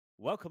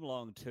Welcome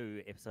along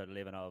to episode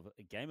 11 of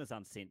Gamers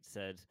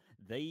Uncensored,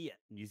 the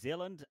New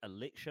Zealand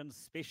election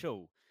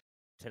special.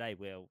 Today,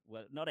 we're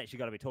not actually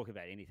going to be talking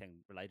about anything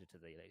related to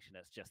the election.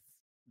 It's just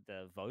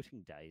the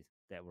voting days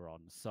that we're on.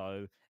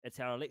 So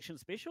it's our election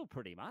special,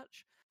 pretty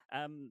much.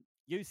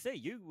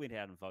 UC, you went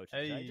out and voted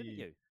today, didn't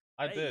you?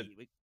 I did.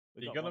 We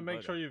You got gotta one make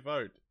voter. sure you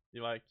vote.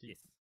 You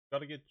Yes.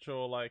 gotta get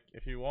your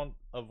if you want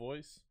a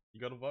voice, you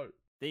gotta vote.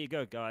 There you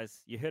go,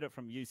 guys. You heard it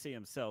from UC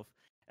himself.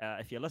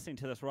 If you're listening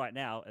to this right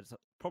now, it's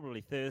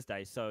probably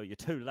Thursday, so you're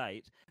too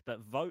late.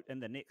 But vote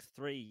in the next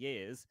 3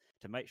 years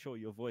to make sure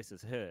your voice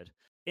is heard.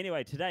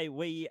 Anyway, today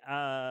we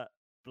are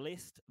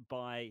blessed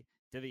by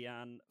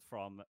Divian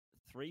from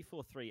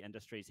 343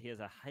 Industries. He is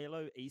a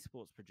Halo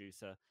esports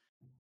producer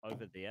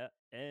over there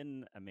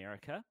in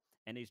America,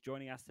 and he's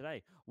joining us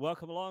today.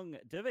 Welcome along,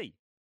 Divi.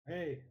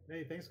 Hey,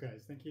 thanks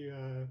guys. Thank you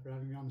for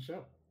having me on the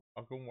show.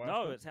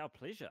 No, it's our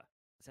pleasure.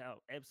 It's our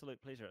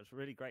absolute pleasure. It's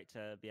really great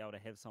to be able to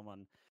have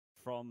someone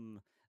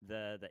from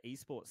the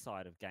esports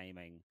side of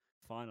gaming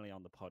finally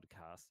on the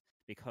podcast,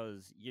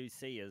 because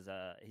UC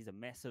he's a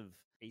massive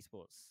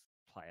esports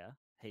player.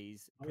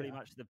 He's pretty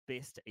much the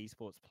best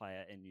esports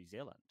player in New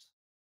Zealand.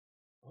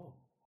 Oh.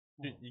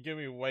 You give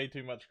me way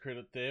too much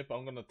credit there, but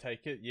I'm gonna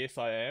take it. Yes,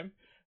 I am.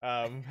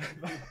 I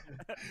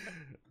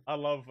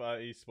love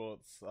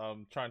esports.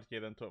 I'm trying to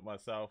get into it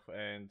myself,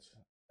 and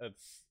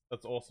it's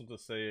awesome to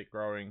see it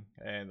growing,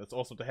 and it's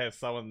awesome to have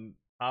someone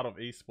out of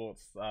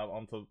esports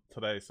onto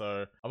today.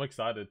 So I'm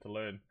excited to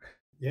learn.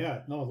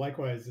 Yeah, no,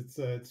 likewise.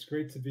 It's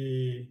great to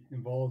be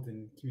involved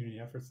in community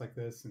efforts like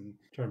this and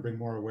try to bring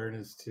more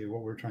awareness to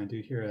what we're trying to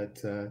do here at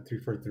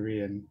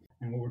 343 and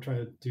what we're trying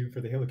to do for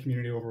the Halo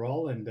community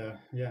overall. And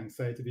I'm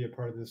excited to be a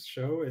part of this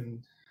show,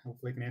 and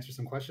hopefully I can answer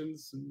some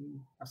questions and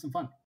have some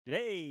fun.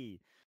 Hey,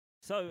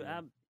 so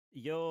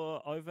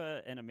you're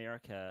over in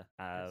America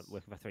Yes.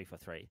 working for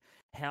 343.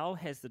 How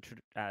has the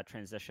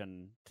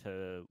transition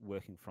to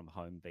working from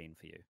home been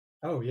for you?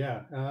 Oh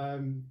yeah,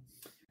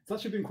 it's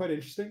actually been quite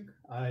interesting.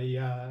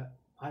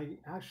 I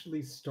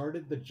actually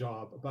started the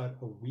job about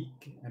a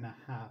week and a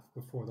half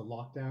before the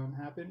lockdown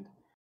happened,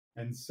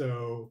 and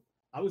so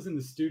I was in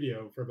the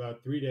studio for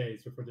about 3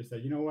 days before they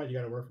said, you know what, you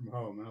got to work from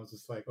home, and I was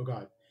just like, oh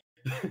god,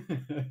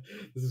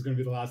 this is going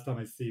to be the last time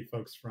I see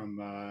folks from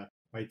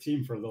my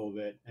team for a little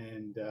bit,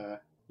 and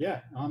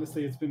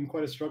honestly, it's been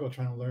quite a struggle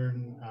trying to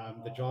learn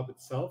the job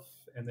itself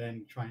and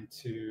then trying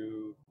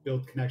to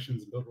build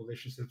connections and build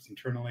relationships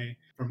internally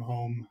from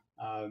home.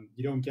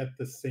 You don't get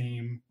the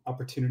same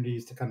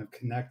opportunities to kind of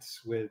connect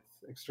with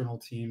external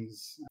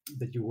teams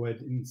that you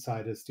would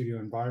inside a studio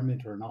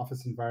environment or an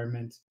office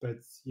environment, but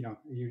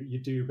you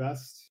do your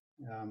best.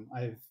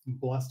 I've been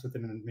blessed with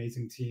an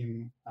amazing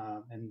team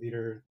and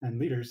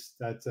leaders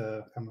that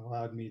have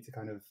allowed me to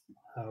kind of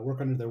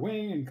work under their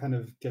wing and kind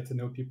of get to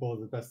know people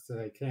the best that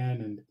I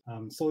can.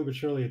 And slowly but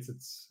surely,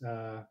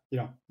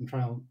 I'm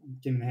trying to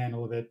get in the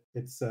handle of it.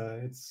 It's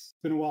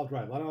been a wild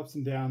ride, a lot of ups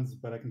and downs,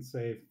 but I can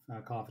say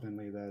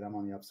confidently that I'm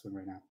on the upswing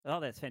right now. Oh,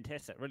 that's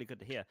fantastic! Really good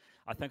to hear.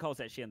 I think I was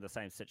actually in the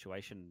same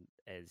situation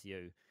as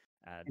you,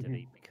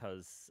 Divi,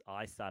 because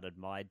I started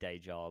my day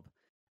job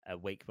a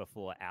week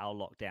before our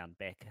lockdown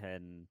back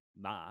in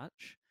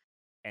March,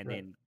 and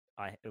then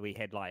we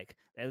had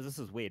this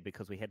is weird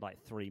because we had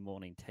 3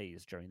 morning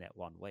teas during that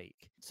 1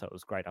 week, so it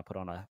was great. I put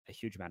on a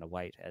huge amount of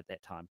weight at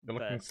that time. You're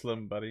looking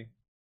slim, buddy.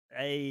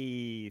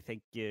 Hey,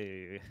 thank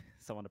you.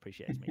 Someone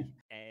appreciates me.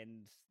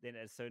 And then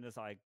as soon as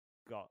I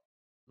got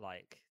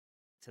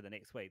to the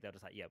next week, they were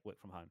just like, yeah, work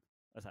from home.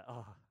 I was like,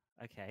 oh,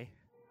 okay.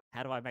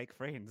 How do I make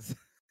friends?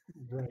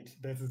 Right,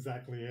 that's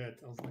exactly it.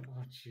 I was like,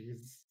 oh,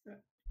 jeez.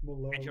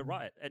 And you're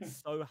right.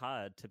 It's so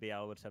hard to be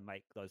able to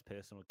make those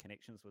personal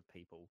connections with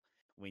people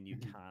when you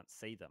can't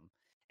see them.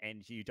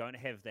 And you don't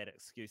have that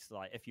excuse,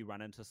 like if you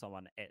run into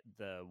someone at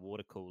the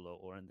water cooler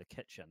or in the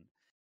kitchen,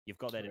 you've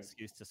got that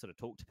excuse to sort of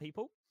talk to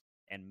people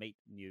and meet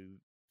new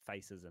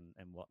faces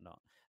and whatnot.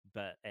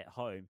 But at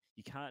home,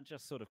 you can't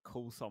just sort of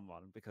call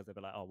someone because they'll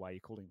be like, oh, why are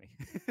you calling me?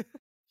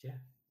 Yeah.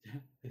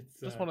 It's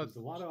there's a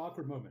lot of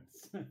awkward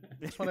moments.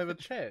 Just want to have a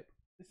chat.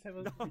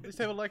 Let's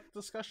have a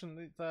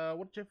discussion.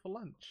 What did you have for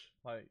lunch?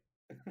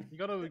 You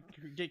gotta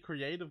get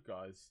creative,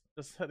 guys.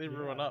 Just hit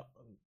everyone up.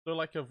 Do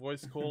a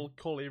voice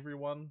call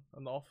everyone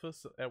in the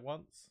office at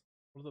once.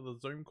 What are the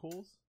Zoom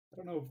calls? I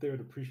don't know if they would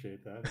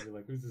appreciate that. They'd be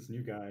like, who's this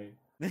new guy?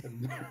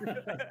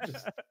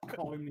 Just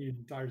calling the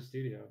entire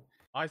studio.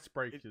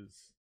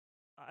 Icebreakers.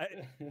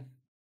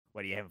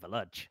 What are you having for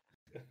lunch?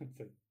 It's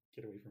like,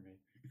 get away from me.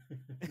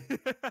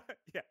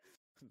 Yeah,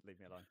 leave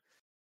me alone.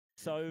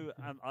 So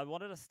I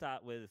wanted to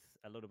start with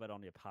a little bit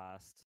on your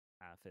past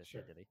first,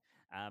 Divi.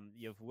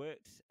 You've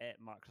worked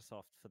at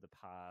Microsoft for the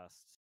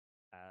past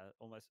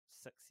almost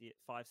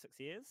 5-6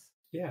 years.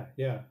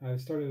 Yeah. I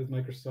started with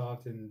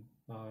Microsoft in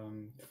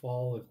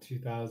fall of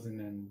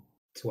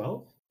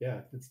 2012.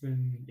 Yeah, it's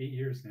been 8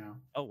 years now.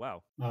 Oh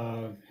wow.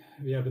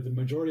 But the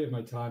majority of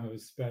my time I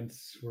was spent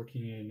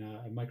working in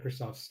a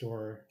Microsoft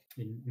store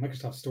in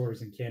Microsoft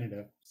stores in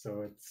Canada.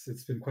 So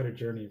it's been quite a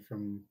journey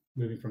from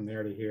moving from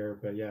there to here.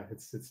 But yeah,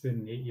 it's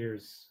been 8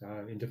 years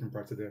in different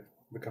parts of the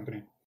the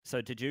company.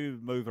 So did you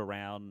move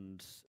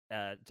around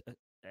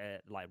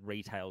like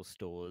retail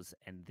stores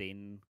and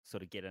then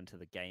sort of get into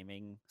the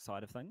gaming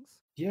side of things?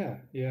 Yeah,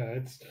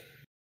 it's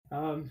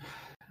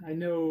I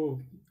know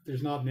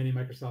there's not many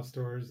Microsoft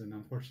stores, and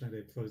unfortunately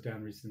they've closed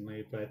down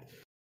recently, but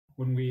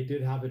when we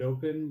did have it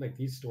open, like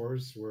these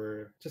stores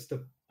were just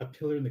a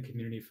pillar in the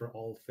community for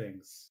all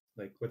things.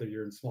 Like whether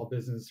you're in small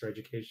business or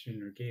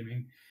education or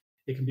gaming,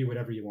 it can be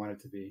whatever you want it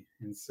to be.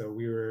 And so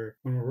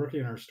when we're working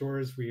in our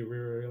stores, we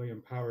were really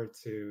empowered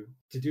to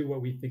do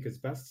what we think is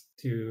best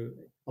to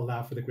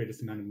allow for the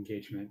greatest amount of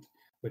engagement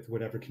with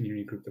whatever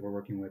community group that we're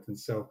working with. And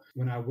so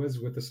when I was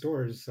with the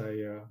stores,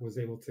 I was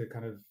able to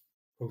kind of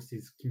host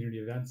these community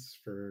events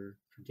for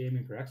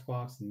gaming, for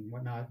Xbox and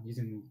whatnot,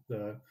 using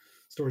the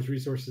store's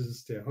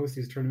resources to host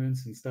these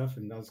tournaments and stuff.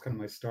 And that was kind of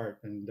my start.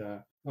 And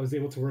I was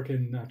able to work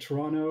in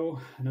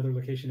Toronto, another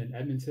location in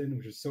Edmonton,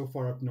 which is so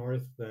far up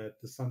north that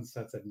the sun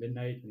sets at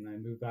midnight. And I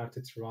moved back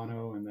to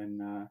Toronto. And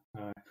then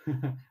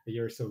a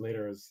year or so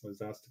later, I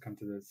was asked to come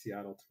to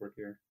Seattle to work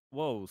here.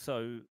 Whoa,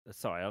 so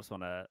sorry, I just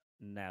want to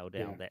nail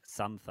down that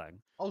sun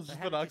thing. I was just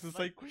going to ask the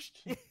same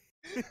question.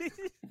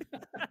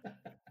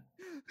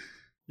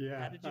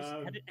 Yeah.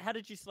 How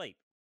did you sleep?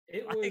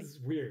 It was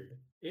weird.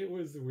 It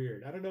was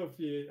weird. I don't know if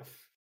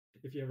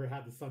you ever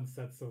had the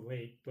sunset so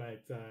late,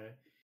 but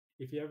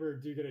if you ever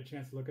do get a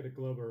chance to look at a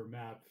globe or a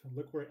map,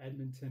 look where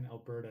Edmonton,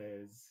 Alberta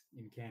is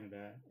in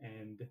Canada,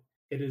 and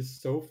it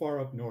is so far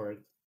up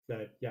north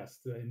that yes,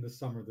 in the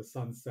summer the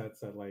sun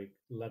sets at like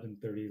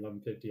 11:30,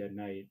 11:50 at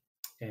night,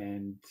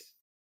 and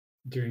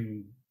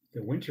during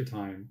the winter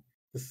time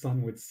the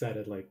sun would set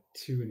at like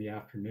 2 in the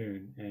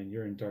afternoon, and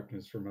you're in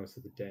darkness for most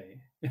of the day.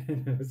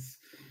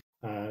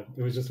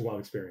 It was just a wild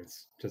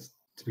experience, just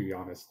to be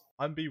honest.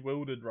 I'm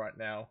bewildered right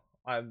now.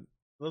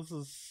 This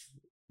is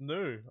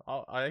new.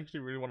 I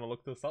actually really want to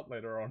look this up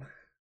later on.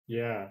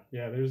 Yeah.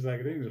 There's I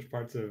think there's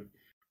parts of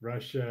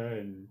Russia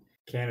and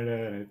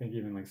Canada, and I think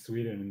even like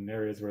Sweden, and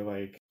areas where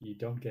like you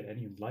don't get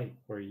any light,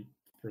 for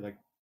like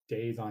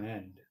days on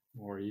end,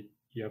 or you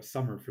have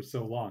summer for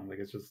so long, like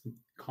it's just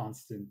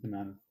constant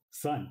amount of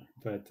sun.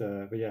 But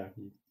yeah,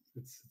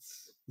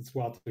 it's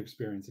wild to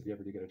experience if you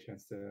ever do get a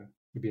chance to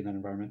be in that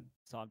environment.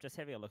 So I'm just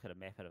having a look at a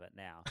map of it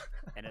now,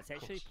 and it's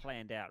actually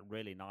planned out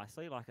really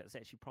nicely. Like it's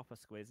actually proper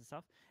squares and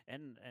stuff.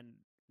 And in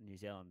New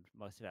Zealand,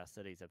 most of our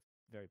cities are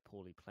very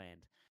poorly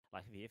planned.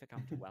 Like if you ever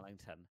come to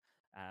Wellington,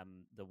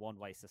 the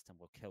one-way system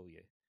will kill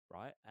you,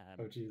 right?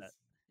 Oh, geez.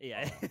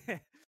 Yeah.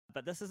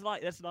 But this is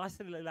like, it's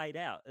nicely laid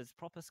out. It's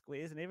proper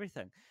squares and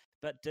everything.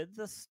 But did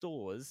the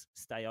stores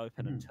stay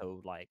open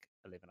until like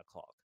 11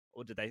 o'clock?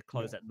 Or did they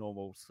close at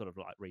normal sort of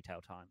like retail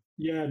time?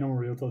 Yeah, normal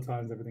retail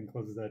times. Everything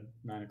closes at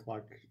 9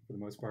 o'clock for the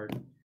most part.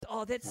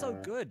 Oh, that's so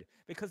good,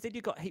 because then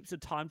you've got heaps of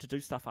time to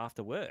do stuff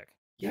after work.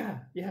 Yeah,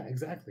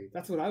 exactly.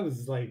 That's what I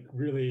was like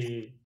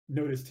really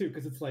noticed too,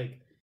 because it's like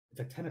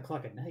 10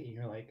 o'clock at night, and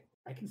you're like,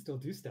 I can still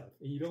do stuff,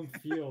 and you don't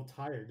feel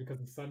tired because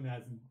the sun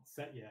hasn't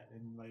set yet,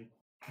 and like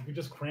you can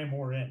just cram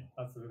more in.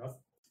 That's there's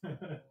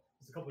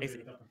a couple of days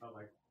I felt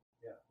like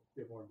a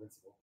bit more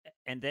invincible.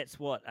 And that's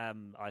what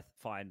I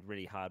find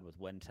really hard with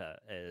winter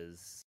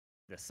is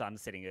the sun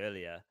setting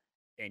earlier,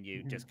 and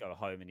you just go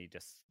home and you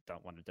just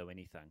don't want to do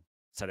anything.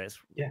 So that's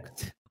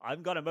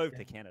I'm gonna move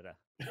to Canada.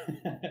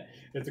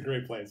 It's a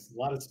great place, a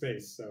lot of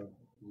space.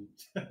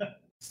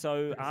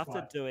 So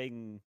after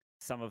doing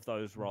some of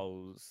those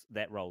roles,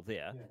 that role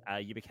there,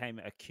 you became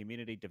a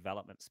community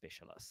development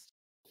specialist.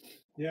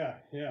 Yeah.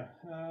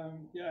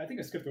 I think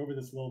I skipped over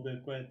this a little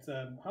bit, but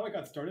how I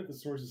got started at the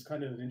stores is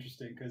kind of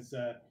interesting because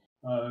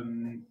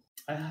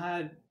I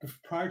had,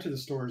 prior to the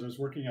stores, I was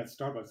working at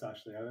Starbucks.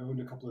 Actually, I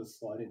owned a couple of,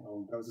 well, I didn't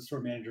own, but I was a store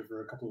manager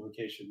for a couple of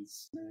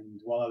locations. And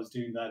while I was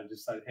doing that, I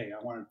decided, hey,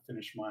 I want to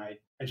finish my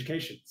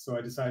education. So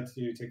I decided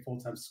to take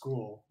full-time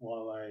school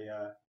while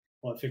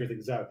I figured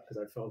things out,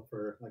 because I felt,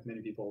 for like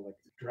many people, like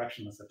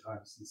directionless at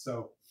times. And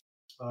so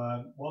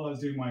while I was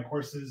doing my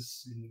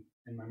courses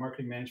in my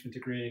marketing management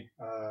degree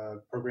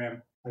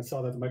program, I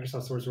saw that the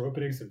Microsoft stores were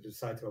opening, so I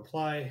decided to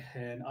apply.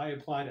 And I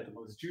applied at the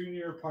most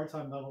junior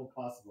part-time level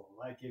possible.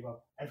 I gave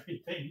up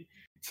everything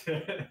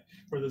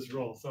for this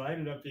role. So I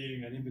ended up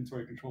being an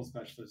inventory control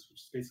specialist, which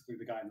is basically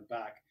the guy in the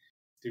back,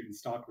 student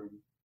stockroom.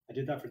 I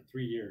did that for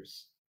 3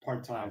 years,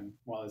 part-time,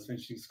 while I was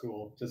finishing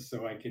school, just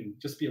so I can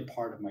just be a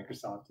part of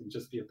Microsoft and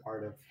just be a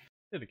part of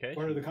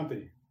the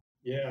company.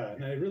 Yeah,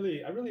 and I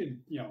really, I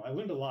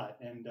learned a lot,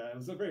 and it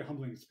was a very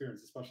humbling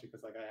experience, especially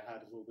because like I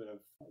had a little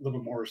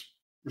bit more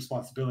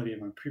responsibility in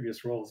my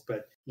previous roles.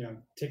 But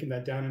taking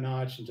that down a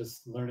notch and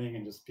just learning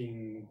and just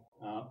being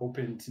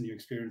open to new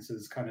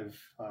experiences kind of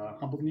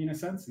humbled me in a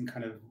sense, and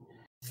kind of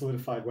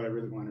solidified what I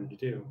really wanted to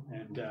do.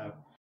 And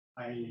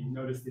I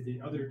noticed that the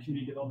other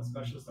community development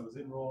specialist that was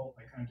in role,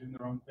 like kind of doing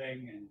their own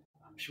thing, and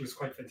she was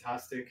quite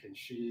fantastic, and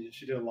she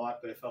did a lot.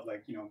 But I felt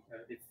like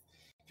if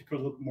you put a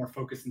little bit more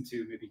focus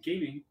into maybe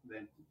gaming,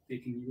 then they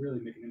can really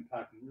make an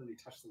impact and really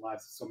touch the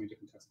lives of so many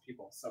different types of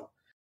people. So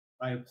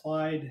I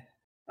applied.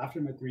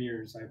 After my 3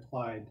 years, I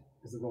applied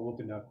because the role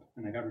opened up,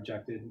 and I got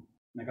rejected.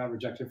 And I got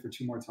rejected for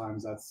 2 more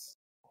times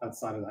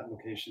outside of that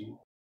location.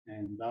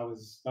 and that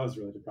was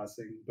really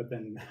depressing. But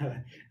then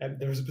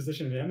there was a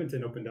position in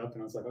Edmonton opened up,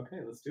 and I was like,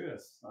 okay, let's do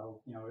this.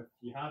 If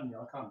you have me,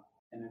 I'll come.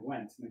 And I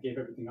went, and I gave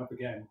everything up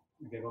again.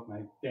 I gave up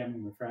my family,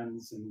 my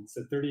friends, and it's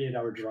a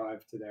 38-hour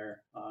drive to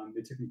there.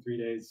 It took me 3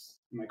 days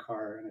in my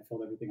car, and I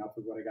filled everything up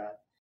with what I got.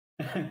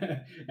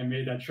 I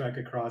made that trek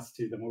across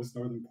to the most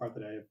northern part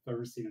that I've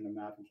ever seen on a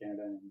map in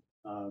Canada,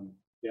 and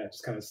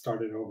just kind of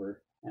started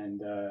over and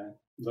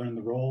learned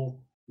the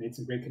role, made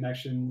some great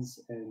connections,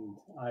 and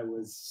I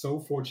was so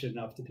fortunate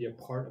enough to be a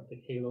part of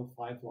the Halo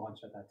 5 launch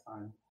at that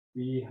time.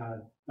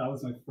 That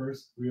was my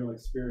first real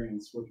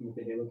experience working with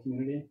the Halo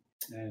community.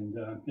 And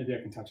maybe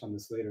I can touch on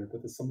this later,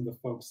 but some of the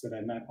folks that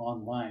I met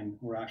online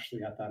were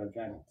actually at that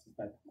event,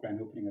 that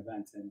grand opening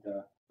event, and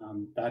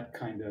that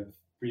kind of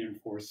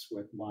reinforced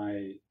what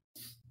my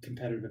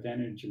competitive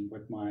advantage and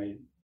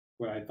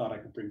what I thought I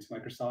could bring to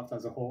Microsoft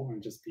as a whole,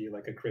 and just be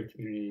like a great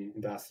community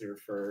ambassador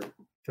for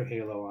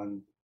Halo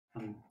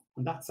on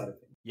that side of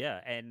things. Yeah,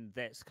 and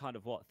that's kind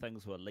of what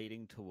things were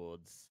leading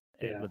towards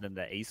within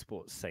the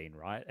esports scene,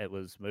 right? It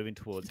was moving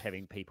towards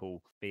having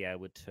people be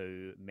able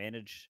to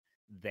manage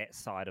that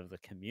side of the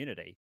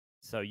community.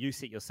 So you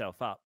set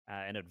yourself up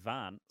in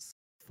advance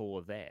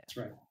for that. That's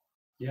right.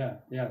 Yeah,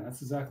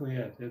 that's exactly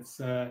it.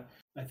 It's I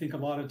think a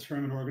lot of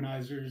tournament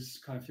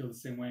organizers kind of feel the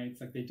same way. It's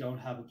like they don't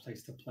have a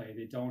place to play.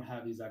 They don't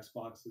have these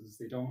Xboxes.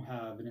 They don't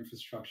have an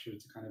infrastructure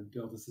to kind of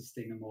build a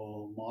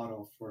sustainable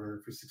model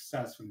for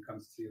success when it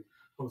comes to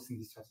hosting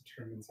these types of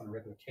tournaments on a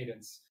regular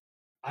cadence.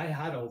 I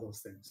had all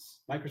those things.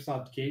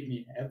 Microsoft gave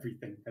me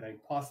everything that I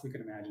possibly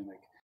could imagine,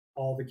 like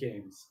all the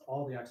games,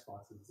 all the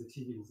Xboxes, the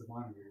TVs, the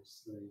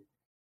monitors,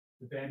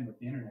 the bandwidth,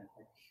 the internet.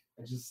 Like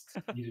I just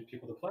needed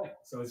people to play.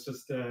 So it's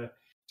just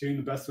doing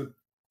the best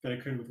that I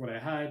could with what I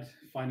had,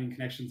 finding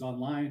connections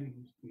online,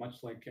 much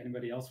like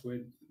anybody else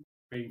would,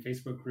 creating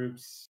Facebook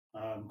groups,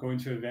 going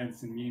to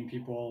events and meeting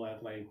people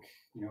at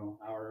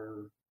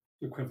our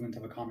equivalent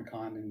of a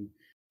Comic-Con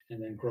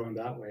and then growing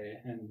that way.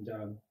 And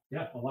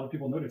a lot of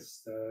people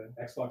noticed.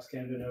 Xbox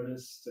Canada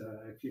noticed.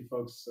 A few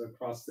folks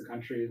across the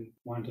country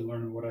wanted to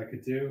learn what I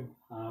could do.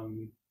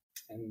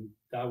 And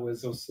that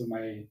was also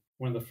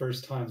one of the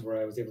first times where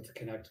I was able to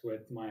connect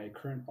with my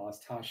current boss,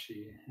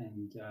 Tashi,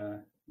 and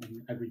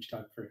I reached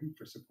out for him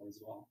for support as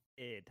well.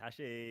 Hey,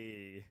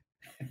 Tashi.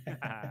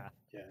 Yeah.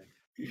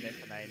 That's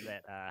a name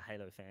that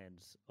Halo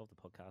fans of the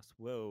podcast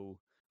will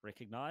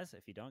recognize.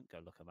 If you don't, go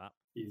look him up.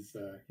 He's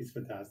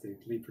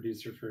fantastic. Lead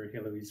producer for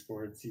Halo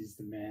Esports. He's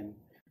the man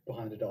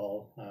behind it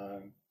all.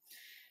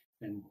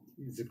 And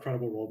he's an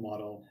incredible role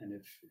model. And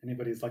if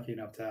anybody's lucky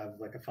enough to have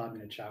like a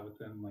 5-minute chat with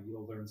him, like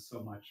you'll learn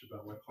so much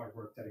about what hard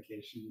work,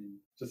 dedication, and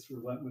just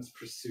relentless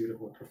pursuit of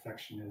what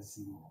perfection is,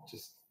 and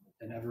just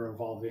an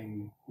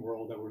ever-evolving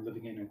world that we're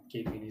living in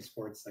gaming and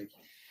esports. Like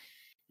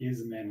he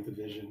is a man with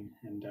a vision,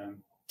 and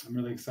I'm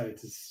really excited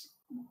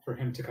for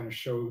him to kind of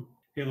show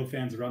Halo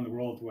fans around the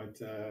world what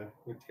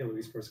Halo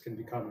Esports can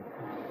become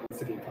once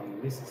the game finally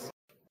releases.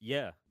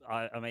 Yeah,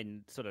 I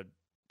mean, sort of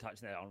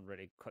touching that on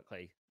really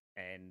quickly,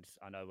 and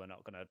I know we're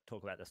not going to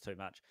talk about this too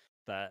much,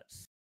 but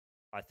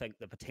I think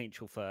the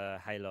potential for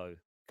Halo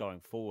going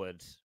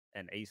forward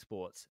in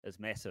esports is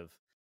massive,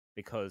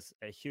 because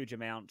a huge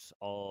amount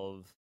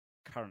of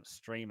current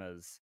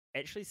streamers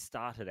actually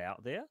started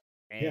out there,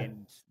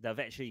 and they've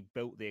actually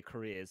built their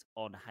careers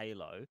on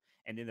Halo,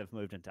 and then they've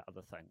moved into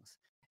other things.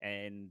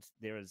 And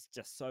there is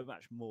just so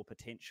much more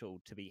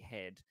potential to be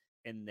had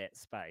in that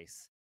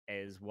space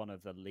as one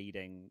of the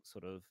leading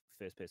sort of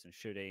first-person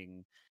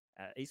shooting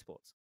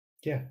esports.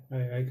 Yeah,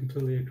 I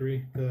completely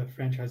agree. The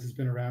franchise has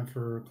been around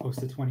for close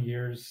to 20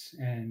 years,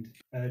 and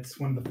it's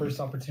one of the first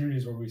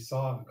opportunities where we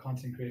saw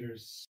content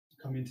creators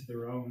come into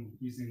their own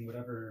using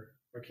whatever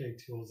archaic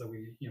tools that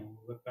we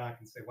look back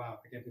and say, wow,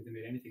 I can't believe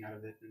they made anything out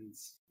of it. And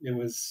it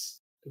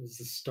was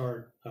the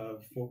start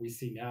of what we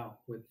see now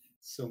with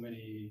so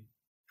many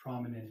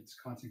prominent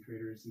content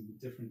creators and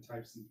different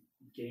types of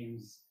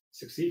games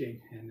succeeding.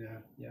 And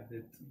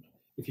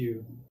if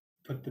you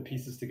put the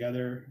pieces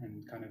together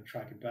and kind of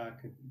track it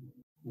back,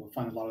 we'll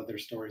find a lot of their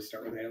stories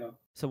start with Halo.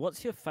 So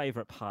what's your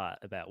favorite part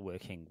about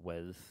working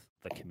with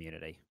the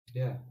community?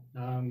 Yeah,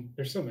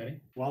 there's so many.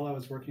 While I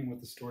was working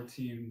with the store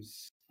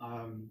teams,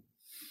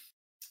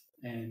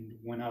 and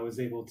when I was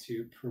able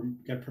to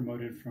get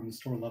promoted from the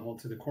store level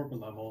to the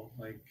corporate level,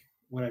 like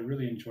what I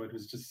really enjoyed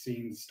was just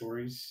seeing the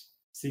stories,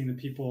 seeing the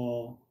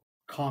people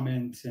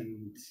comment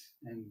and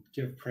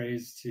give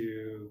praise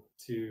to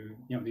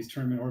these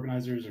tournament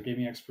organizers or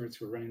gaming experts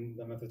who were running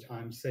them at the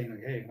time, saying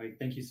like, hey, like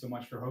thank you so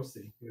much for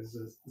hosting, because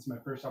this is my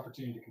first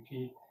opportunity to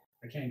compete.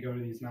 I can't go to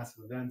these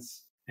massive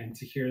events. And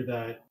to hear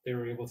that they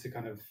were able to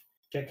kind of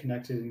get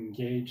connected and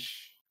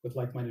engage with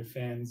like-minded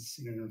fans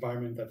in an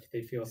environment that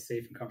they feel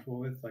safe and comfortable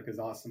with, like, is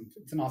awesome.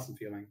 It's an awesome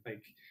feeling.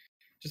 Like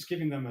just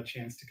giving them a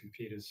chance to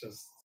compete is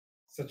just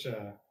such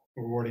a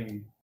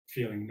rewarding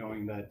feeling,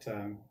 knowing that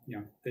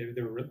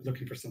they were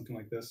looking for something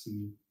like this,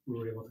 and we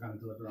were able to kind of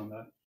deliver on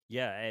that.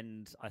 Yeah,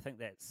 and I think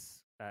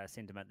that's a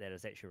sentiment that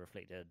is actually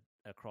reflected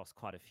across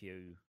quite a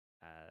few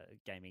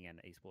gaming and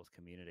esports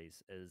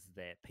communities is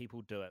that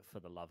people do it for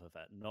the love of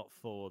it, not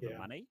for the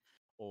money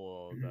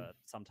or the.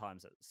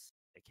 Sometimes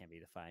it can be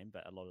the fame,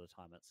 but a lot of the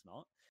time it's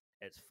not.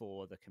 It's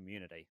for the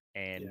community,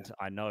 and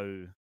I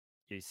know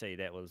you see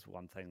that was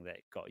one thing that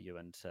got you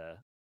into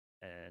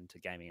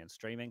gaming and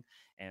streaming,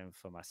 and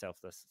for myself,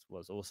 this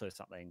was also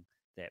something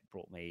that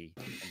brought me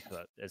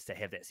into it, is to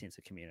have that sense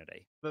of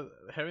community.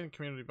 Having a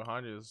community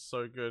behind you is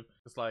so good.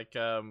 It's like,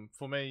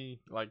 for me,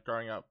 like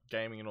growing up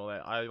gaming and all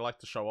that, I like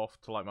to show off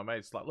to like my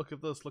mates, like, look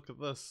at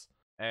this,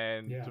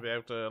 and to be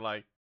able to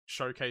like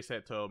showcase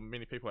that to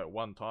many people at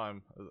one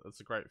time, it's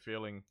a great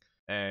feeling.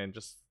 And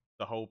just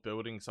the whole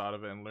building side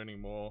of it and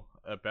learning more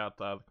about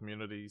the other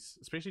communities,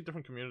 especially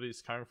different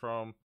communities coming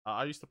from.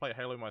 I used to play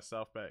Halo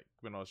myself back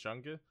when I was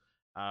younger,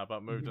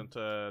 but moved into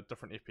a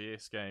different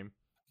FPS game.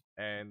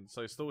 And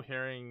so still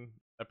hearing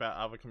about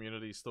other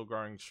communities still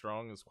growing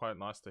strong is quite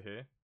nice to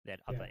hear.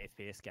 That other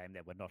FPS game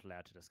that we're not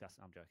allowed to discuss.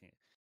 I'm joking.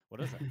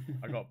 What is it?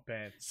 I got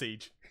banned.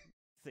 Siege.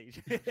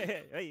 Siege.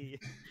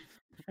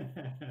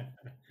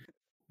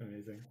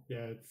 Amazing.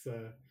 Yeah, it's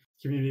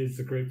community is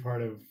a great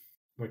part of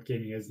what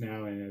gaming is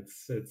now, and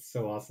it's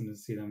so awesome to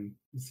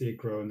see it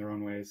grow in their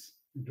own ways,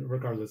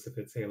 regardless if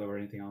it's Halo or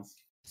anything else.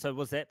 So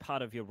was that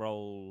part of your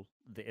role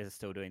that is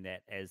still doing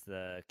that as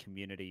the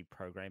community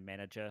program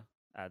manager,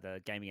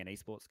 the gaming and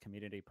esports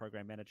community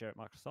program manager at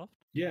Microsoft?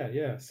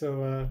 Yeah.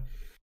 So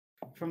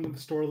from the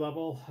store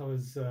level, I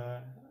was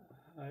a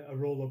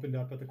role opened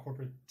up at the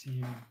corporate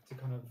team to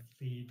kind of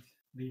lead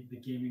the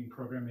gaming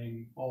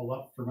programming all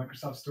up for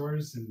Microsoft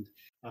stores, and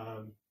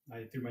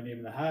I threw my name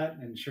in the hat,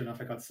 and sure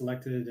enough, I got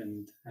selected,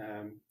 and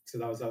so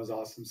that was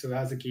awesome. So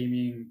as a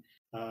gaming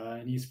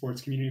and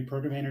esports community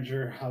program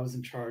manager, I was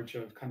in charge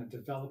of kind of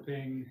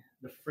developing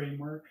the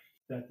framework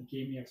that the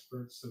gaming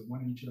experts of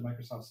one in each of the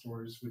Microsoft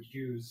stores would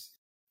use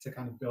to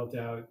kind of build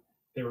out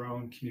their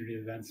own community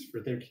events for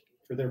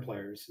their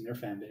players and their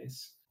fan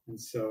base. And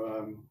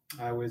so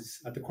I was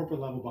at the corporate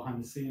level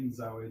behind the scenes.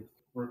 I would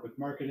work with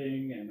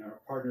marketing and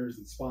our partners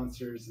and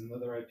sponsors and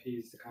other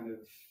IPs to kind of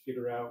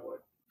figure out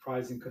what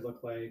prizing could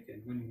look like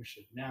and when we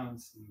should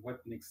announce and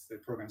what makes the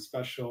program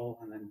special,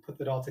 and then put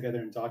that all together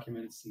in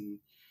documents and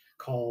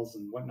calls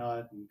and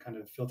whatnot, and kind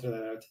of filter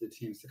that out to the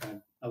teams to kind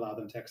of allow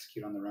them to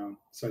execute on their own.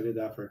 So I did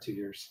that for 2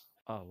 years.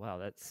 Oh, wow.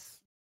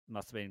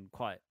 Must have been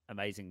quite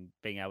amazing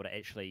being able to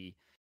actually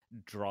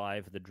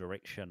drive the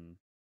direction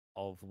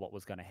of what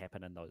was going to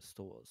happen in those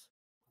stores.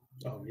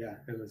 Oh yeah,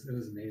 it was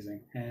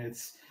amazing.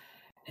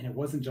 And it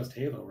wasn't just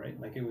Halo, right?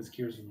 Like, it was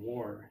Gears of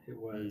War, it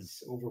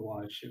was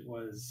Overwatch, it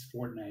was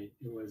Fortnite,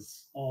 it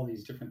was all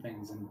these different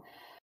things. And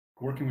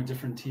working with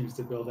different teams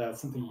to build out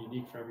something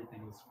unique for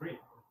everything was great.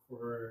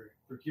 For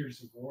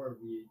Gears of War,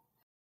 we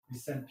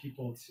sent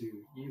people to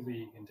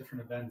E-League and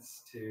different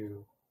events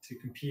to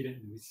compete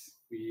in.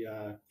 We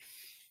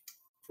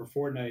for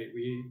Fortnite,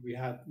 we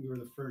were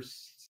the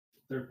first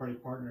third-party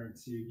partner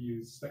to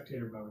use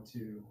spectator mode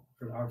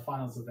for our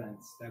finals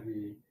events that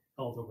we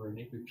held over an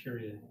 8-week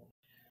period.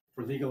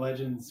 For League of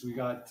Legends, we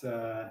got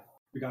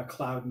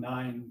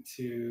Cloud9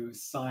 to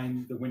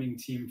sign the winning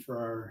team for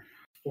our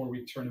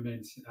 4-week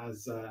tournament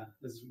as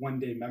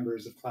one-day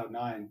members of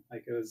Cloud9.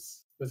 Like, it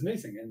was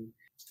amazing.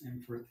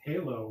 And for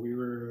Halo, we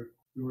were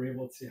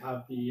able to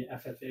have the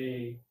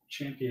FFA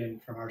champion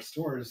from our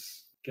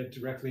stores get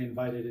directly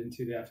invited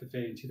into the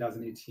FFA in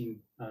 2018,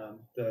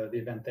 the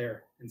event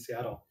there in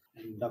Seattle.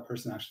 And that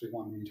person actually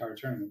won the entire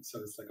tournament. So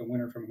it's like a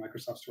winner from a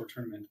Microsoft Store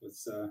tournament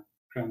was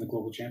crowned the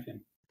global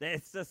champion.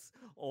 That's just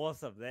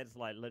awesome. That's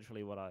like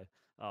literally what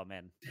oh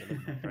man, you're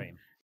living my dream.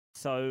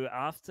 So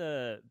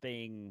after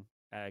being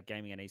a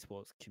gaming and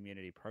esports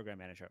community program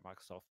manager at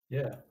Microsoft,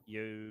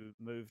 you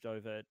moved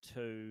over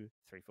to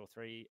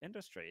 343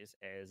 Industries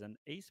as an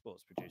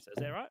esports producer.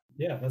 Is that right?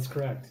 Yeah, that's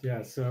correct.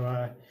 Yeah. So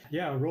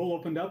a role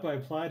opened up. I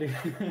applied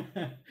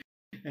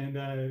and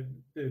I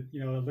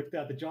looked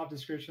at the job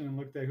description and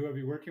looked at who I'd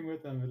be working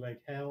with. And I was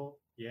like, hell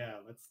yeah,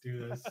 let's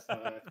do this.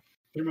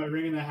 Threw my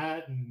ring in the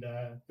hat, and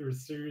through a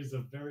series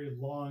of very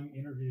long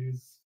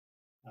interviews,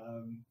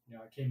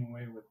 I came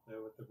away with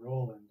the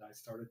role, and I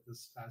started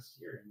this past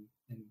year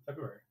in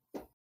February.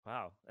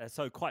 Wow,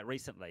 so quite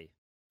recently.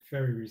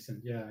 Very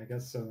recent, yeah, I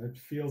guess so. It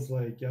feels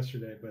like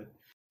yesterday, but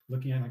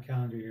looking at my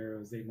calendar here, it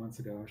was 8 months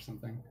ago or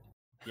something.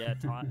 Yeah,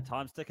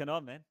 time's ticking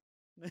on, man.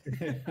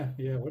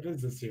 Yeah, what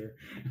is this year?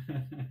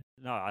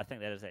 No, I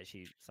think that is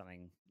actually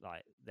something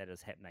like that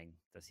is happening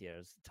this year,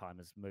 as time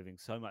is moving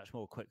so much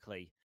more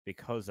quickly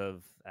because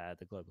of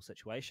the global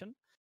situation,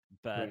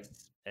 but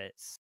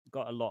it's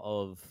got a lot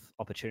of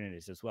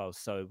opportunities as well.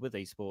 So with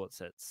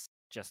esports, it's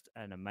just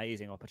an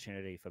amazing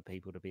opportunity for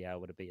people to be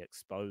able to be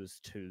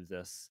exposed to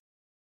this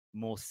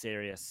more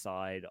serious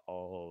side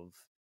of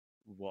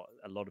what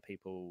a lot of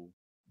people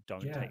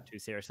don't take too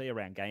seriously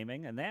around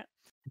gaming and that.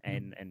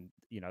 And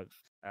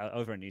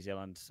over in New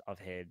Zealand, I've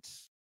had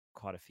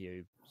quite a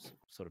few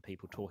sort of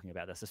people talking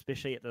about this,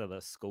 especially at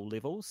the school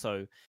level.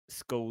 So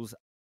schools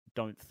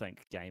don't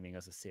think gaming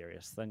is a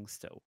serious thing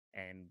still.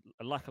 And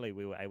luckily,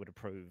 we were able to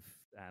prove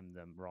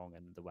them wrong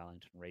in the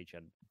Wellington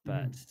region.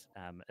 But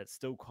it's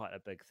still quite a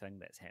big thing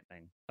that's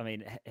happening. I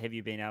mean, have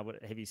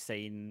you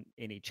seen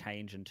any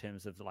change in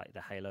terms of like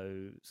the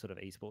Halo sort of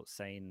esports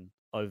scene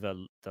over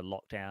the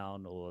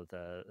lockdown or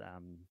the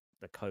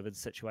COVID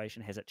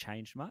situation? Has it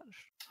changed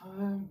much?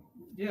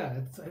 Yeah,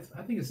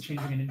 I think it's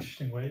changing in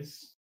interesting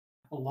ways.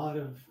 A lot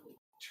of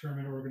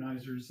tournament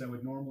organizers that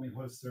would normally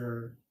host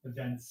their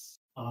events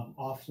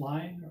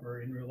offline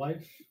or in real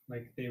life,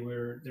 like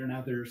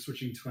they're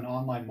switching to an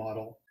online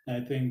model,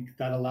 and I think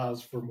that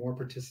allows for more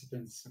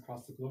participants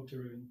across the globe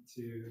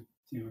to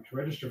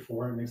register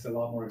for. It makes it a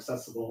lot more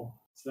accessible.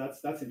 So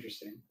that's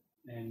interesting,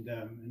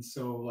 and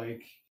so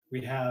like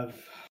we have,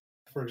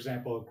 for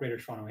example, Greater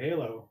Toronto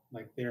Halo,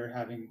 like they're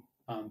having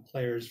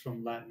players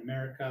from Latin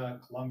America,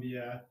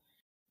 Colombia,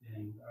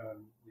 and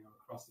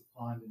across the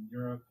pond in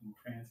Europe and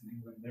France and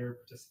England. They're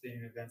participating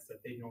in events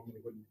that they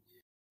normally wouldn't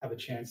have a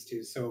chance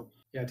to. So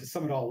yeah, to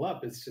sum it all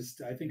up, it's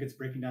just I think it's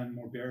breaking down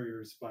more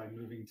barriers by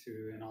moving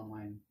to an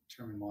online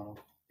tournament model.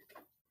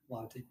 A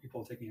lot of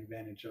people taking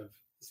advantage of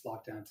this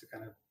lockdown to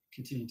kind of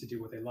continue to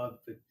do what they love,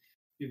 but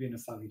maybe in a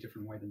slightly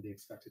different way than they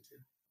expected to.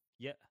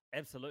 Yeah,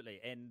 absolutely.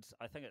 And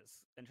I think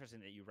it's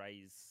interesting that you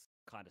raise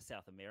kind of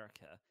South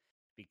America,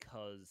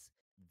 because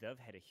they've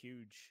had a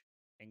huge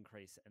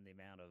increase in the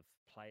amount of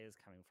players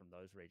coming from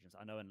those regions.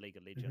 I know in League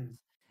of Legends,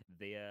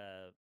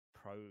 their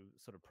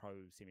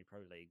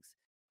semi-pro leagues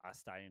are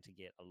starting to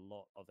get a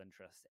lot of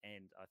interest.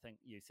 And I think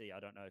I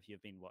don't know if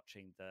you've been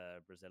watching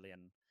the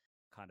Brazilian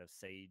kind of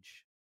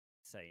Siege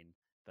scene,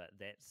 but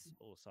that's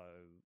also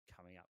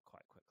coming up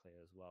quite quickly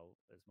as well,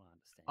 is my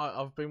understanding.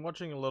 I've been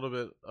watching a little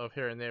bit of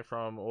here and there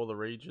from all the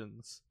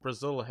regions.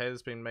 Brazil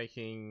has been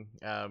making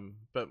a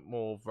bit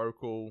more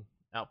vocal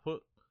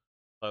output,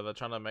 so they're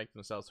trying to make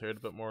themselves heard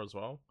a bit more as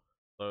well.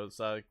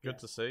 So it's good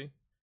to see,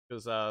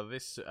 because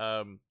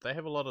they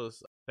have a lot of,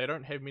 they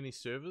don't have many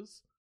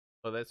servers,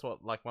 so that's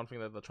what one thing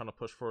that they're trying to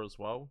push for as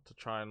well, to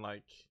try and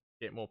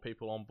get more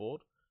people on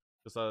board,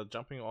 because they're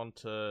jumping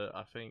onto,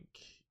 I think,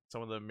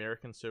 some of the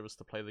American servers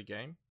to play the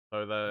game,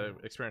 so they're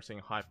experiencing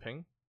high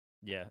ping.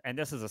 Yeah, and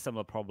this is a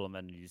similar problem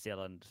in New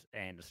Zealand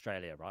and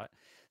Australia, right?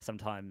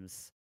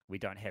 Sometimes we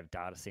don't have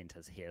data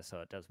centers here,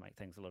 so it does make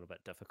things a little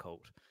bit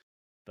difficult.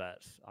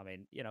 But I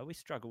mean, we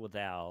struggle with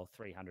our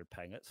 300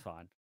 ping. It's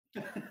fine.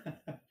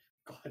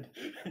 God,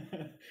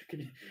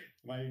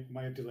 am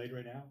I delayed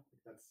right now?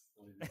 That's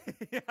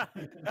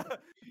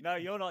no,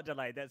 you're not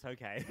delayed. That's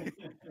okay.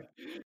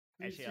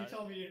 Actually, you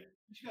tell me you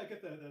gotta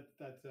get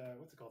that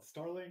what's it called,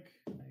 Starlink,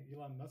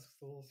 Elon Musk's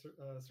little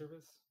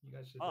service. You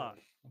guys should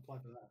apply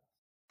for that.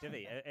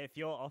 Divi, if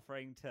you're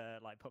offering to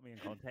put me in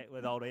contact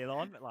with old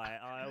Elon,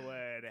 I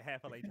would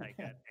happily take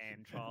it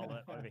and trial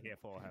it over here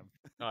for him.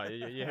 Oh,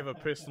 you have a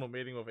personal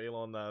meeting with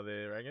Elon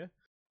there, Ranger,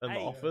 in the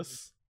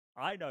office.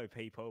 I know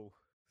people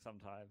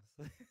sometimes.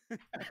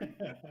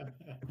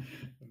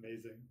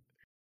 Amazing.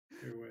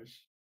 I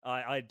wish.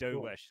 I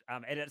do wish.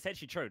 And it's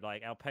actually true.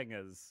 Our ping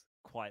is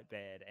quite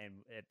bad,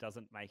 and it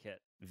doesn't make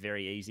it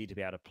very easy to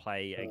be able to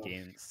play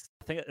against.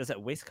 I think is it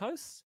West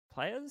Coast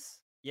players.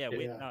 Yeah,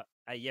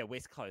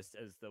 West Coast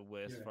is the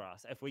worst for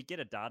us. If we get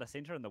a data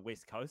center in the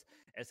West Coast,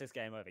 it's just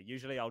game over.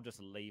 Usually, I'll just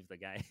leave the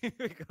game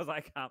because I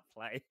can't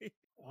play.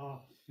 Oh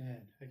man,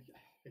 I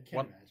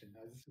can't imagine.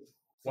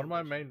 One of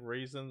my main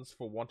reasons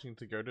for wanting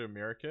to go to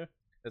America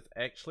is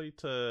actually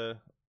to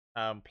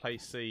play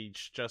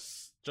Siege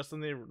just in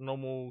the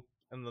normal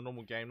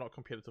game, not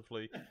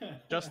competitively,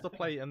 just to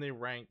play in their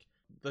rank.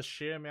 The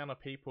sheer amount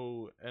of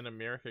people in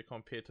America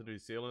compared to New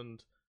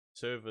Zealand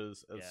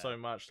servers is so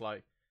much.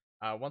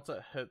 Once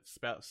it hits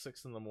about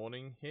 6 in the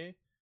morning here,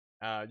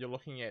 you're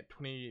looking at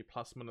 20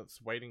 plus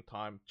minutes waiting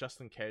time just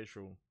in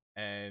casual,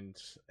 and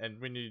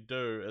when you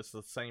do, it's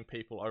the same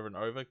people over and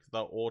over because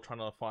they're all trying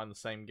to find the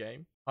same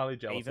game. Highly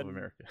jealous of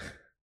America.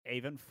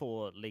 Even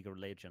for League of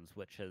Legends,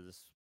 which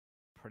is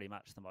pretty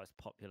much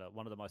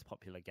one of the most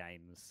popular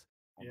games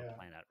on the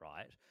planet,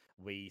 right?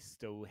 We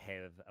still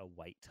have a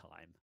wait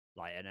time,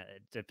 and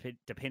it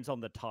depends on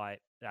the time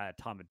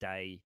of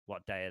day,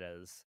 what day it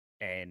is,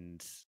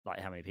 and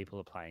how many people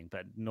are playing.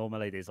 But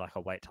normally there's a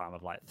wait time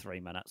of 3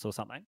 minutes or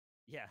something.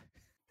 Yeah.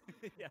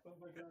 Yeah. Oh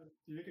my god,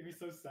 you're making me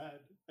so sad.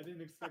 I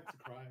didn't expect to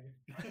cry.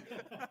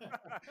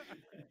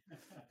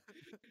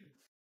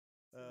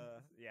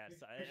 Yeah.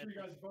 So make sure you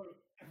guys vote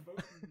and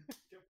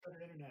get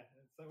better internet.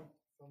 So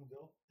on the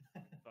bill.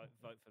 Vote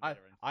for better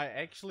internet. I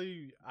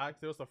actually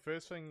there was the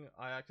first thing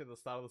I acted at the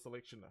start of this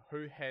election.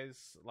 Who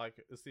has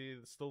is there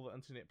still the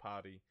internet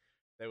party?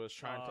 They was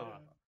trying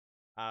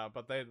to,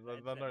 but they're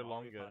no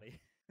longer.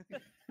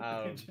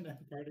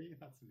 Internet party.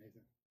 That's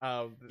amazing.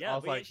 Yeah,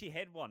 we actually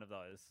had one of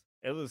those.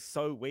 It was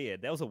so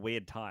weird. That was a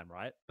weird time,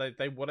 right?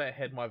 They would have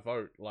had my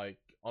vote.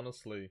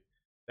 Honestly,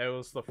 that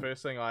was the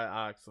first thing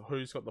I asked.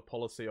 Who's got the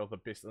policy of the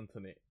best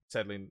internet?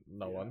 Sadly,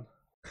 no one.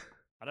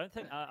 I don't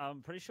think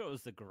I'm pretty sure it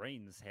was the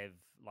Greens have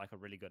like a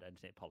really good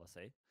internet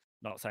policy.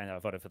 Not saying that I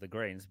voted for the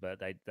Greens, but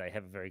they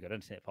have a very good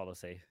internet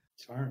policy.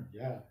 Charm,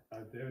 yeah.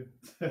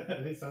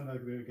 They sound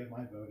like they would get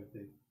my vote if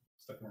they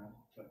stuck around.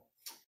 But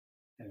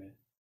anyway.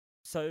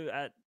 So,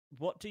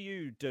 what do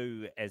you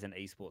do as an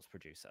esports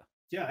producer?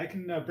 Yeah, I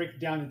can break it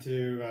down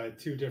into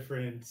two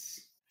different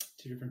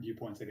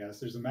viewpoints, I guess.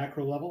 There's a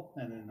macro level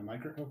and then the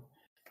micro.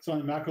 So on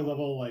the macro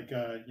level, like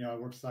I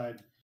work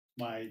beside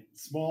my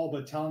small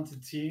but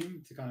talented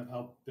team to kind of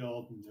help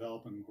build and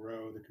develop and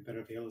grow the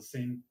competitive Halo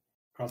scene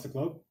across the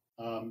globe.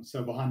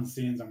 So behind the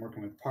scenes, I'm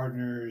working with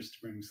partners to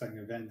bring exciting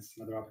events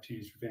and other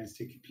opportunities for fans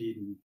to compete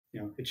and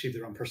achieve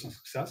their own personal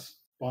success.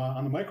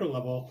 On the micro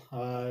level,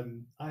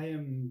 I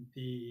am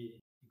the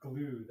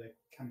glue that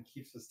kind of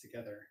keeps us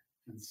together,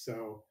 and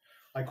so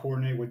I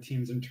coordinate with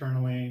teams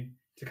internally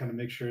to kind of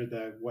make sure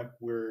that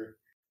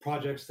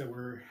projects that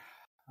we're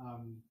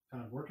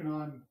kind of working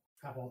on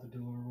have all the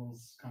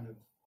deliverables kind of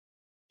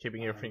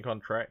keeping everything on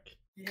track.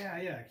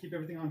 Yeah, keep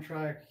everything on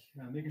track,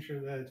 making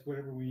sure that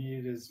whatever we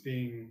need is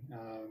being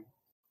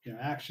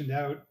actioned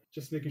out,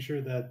 just making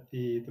sure that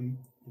the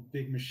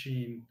big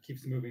machine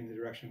keeps moving in the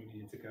direction we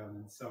need it to go.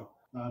 And so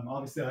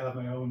obviously I have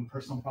my own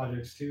personal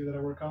projects too that I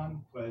work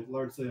on, but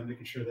largely I'm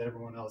making sure that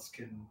everyone else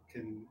can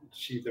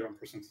achieve their own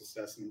personal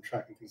success, and I'm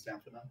tracking things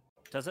down for them.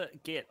 Does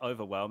it get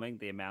overwhelming,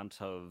 the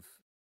amount of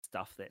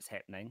stuff that's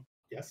happening?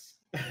 Yes.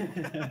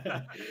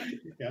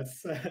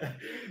 Yes.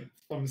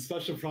 From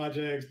special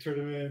projects,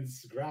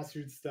 tournaments,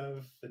 grassroots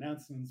stuff,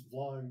 announcements,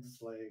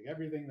 vlogs, like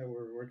everything that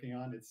we're working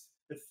on, it's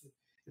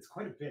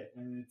quite a bit,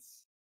 and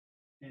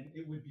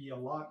it would be a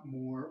lot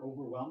more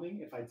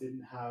overwhelming if I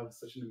didn't have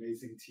such an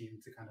amazing team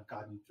to kind of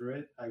guide me through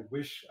it. I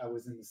wish I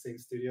was in the same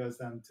studio as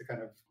them to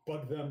kind of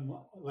bug them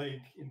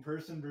like in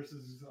person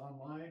versus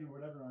online or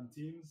whatever on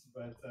Teams,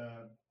 but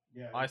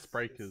yeah.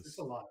 Icebreakers. It's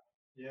a lot.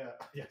 Yeah,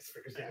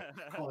 icebreakers, yeah.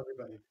 Call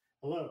everybody.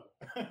 Hello,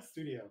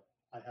 studio.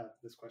 I have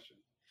this question,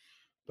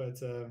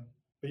 but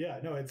yeah,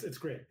 no, it's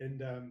great,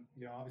 and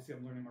obviously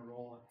I'm learning my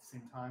role at the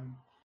same time,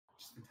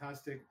 which is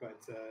fantastic.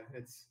 But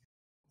it's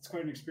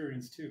quite an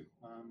experience too.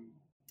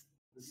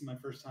 This is my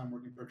first time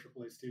working for a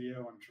AAA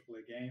studio on a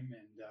AAA game,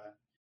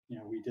 and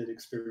we did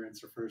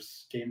experience our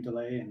first game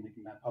delay and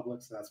making that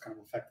public, so that's kind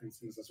of affecting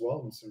things as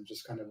well. And so I'm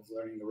just kind of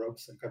learning the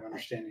ropes and kind of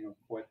understanding of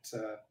what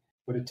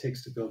it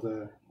takes to build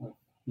a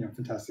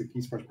fantastic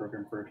esports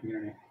program for our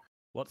community.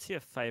 What's your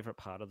favorite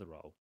part of the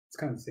role? It's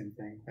kind of the same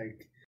thing.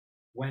 Like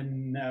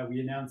when we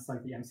announced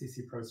like the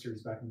MCC Pro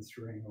Series back in the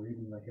spring, or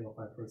even the Halo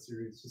 5 Pro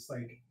Series, just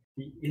like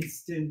the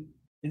instant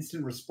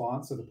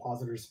response, or the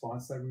positive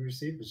response that we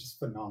received was just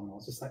phenomenal.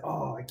 It's just like,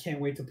 oh, I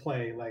can't wait to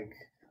play. Like,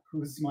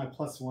 who's my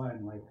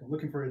 +1? Like,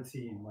 looking for a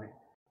team. Like,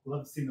 I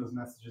love seeing those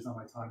messages on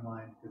my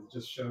timeline, because it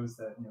just shows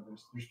that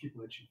there's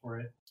people itching for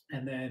it.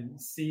 And then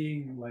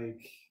seeing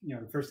like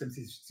the first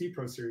MCC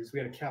Pro Series, we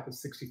had a cap of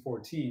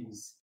 64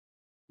 teams.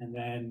 And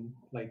then,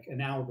 like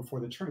an hour before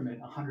the tournament,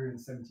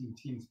 117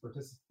 teams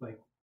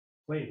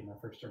played in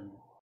that first tournament.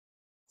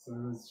 So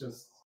it was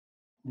just,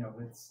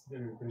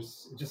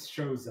 it just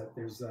shows that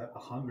there's a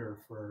hunger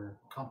for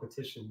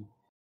competition,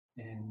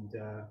 and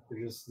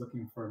they're just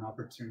looking for an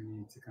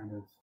opportunity to kind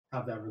of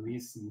have that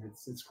release. And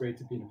it's great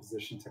to be in a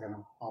position to kind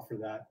of offer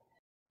that.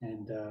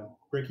 And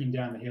breaking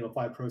down the Halo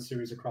 5 Pro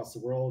Series across the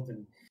world,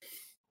 and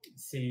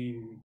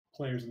seeing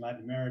players in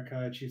Latin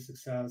America achieve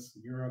success,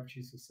 in Europe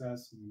achieve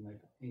success, and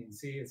like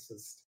ANC,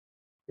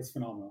 it's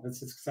phenomenal.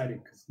 It's exciting,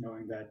 because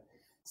knowing that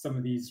some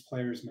of these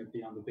players might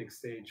be on the big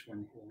stage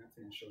when Halo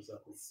Infinite shows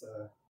up, it's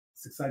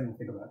exciting to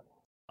think about.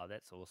 Oh,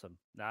 that's awesome.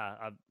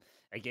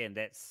 Again,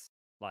 that's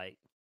like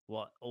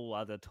what all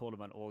other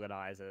tournament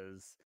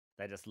organizers,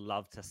 they just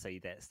love to see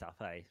that stuff,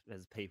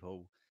 is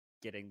people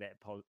getting that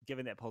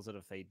giving that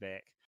positive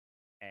feedback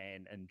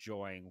and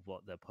enjoying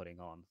what they're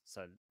putting on.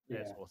 So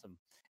that's awesome.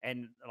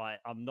 And like,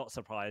 I'm not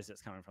surprised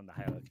it's coming from the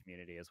Halo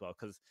community as well,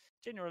 because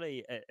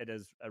generally it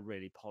is a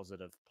really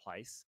positive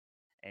place.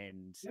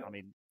 And I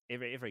mean,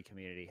 every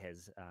community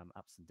has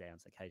ups and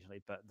downs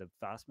occasionally, but the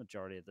vast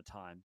majority of the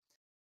time,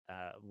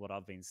 what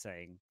I've been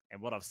seeing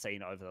and what I've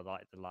seen over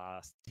the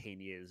last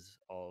 10 years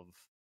of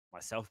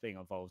myself being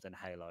involved in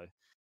Halo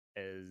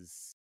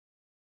is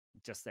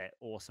just that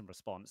awesome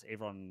response.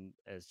 Everyone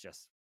is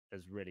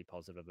really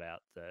positive about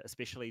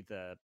especially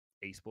the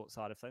esports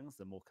side of things,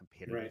 the more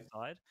competitive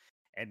side.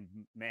 And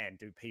man,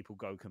 do people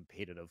go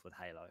competitive with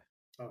Halo?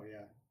 Oh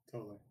yeah,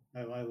 totally.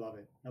 I love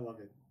it. I love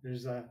it.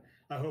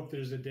 I hope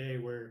there's a day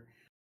where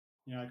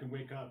I can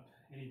wake up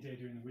any day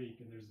during the week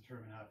and there's a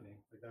tournament happening.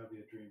 Like, that would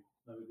be a dream.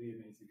 That would be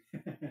amazing.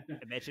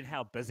 Imagine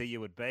how busy you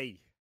would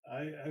be.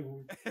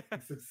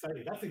 It's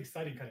exciting. That's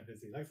exciting kind of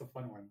busy. That's a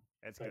fun one.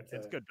 It's good.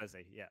 It's good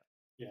busy. Yeah.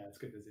 Yeah, it's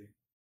good busy.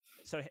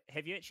 So,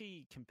 have you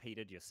actually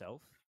competed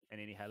yourself in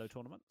any Halo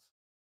tournaments?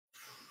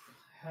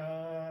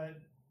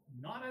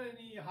 Not at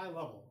any high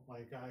level.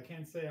 Like, I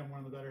can't say I'm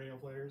one of the better Halo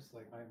players.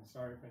 Like, I'm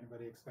sorry if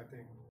anybody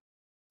expecting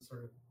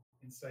sort of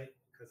insight,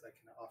 because I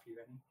cannot offer you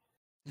any.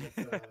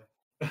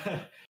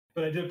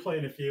 But I did play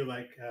in a few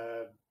like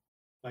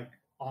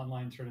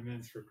online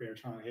tournaments for Greater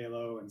Toronto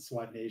Halo and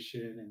SWAT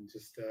Nation, and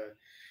just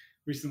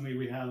recently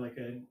we had like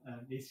an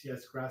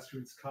ACS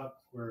Grassroots Cup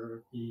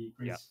where the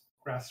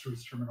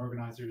grassroots tournament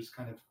organizers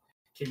kind of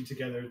came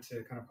together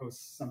to kind of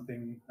host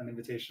something, an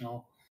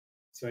invitational.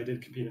 So I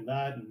did compete in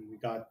that, and we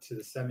got to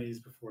the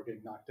semis before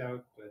getting knocked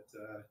out. But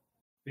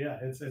yeah,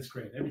 it's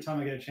great. Every time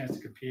I get a chance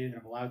to compete and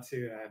I'm allowed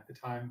to, and I have the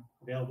time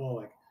available,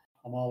 like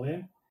I'm all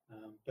in.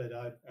 But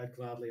I'd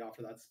gladly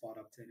offer that spot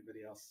up to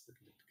anybody else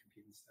looking to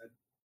compete instead.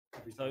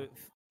 So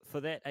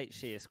for that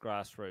HCS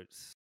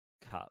Grassroots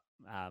Cup,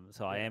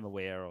 so I am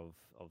aware of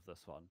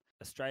this one.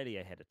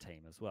 Australia had a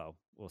team as well,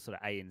 or sort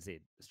of ANZ,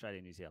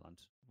 Australia, New Zealand.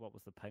 What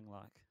was the ping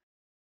like?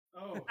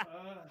 Oh,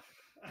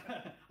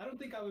 I don't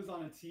think I was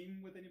on a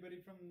team with anybody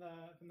from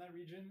that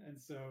region, and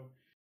so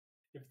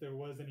if there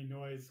was any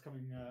noise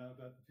coming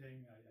about the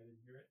ping, I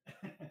didn't hear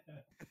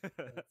it.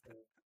 But,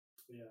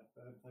 yeah,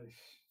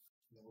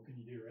 what can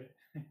you do, right?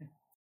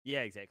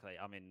 Yeah, exactly.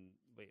 I mean,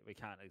 we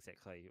can't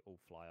exactly all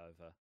fly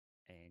over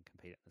and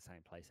compete at the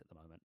same place at the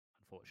moment,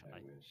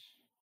 unfortunately. I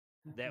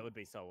wish. That would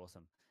be so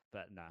awesome.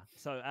 But nah.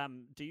 So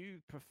do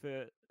you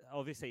prefer,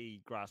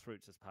 obviously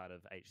grassroots is part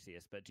of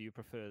HCS, but do you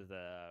prefer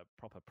the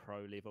proper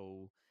pro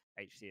level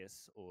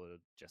HCS or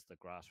just the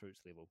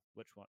grassroots level?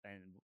 Which one,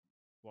 and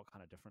what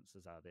kind of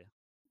differences are there?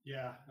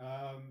 Yeah,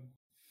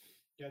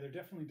 they're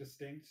definitely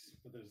distinct,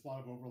 but there's a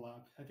lot of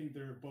overlap. I think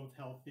they're both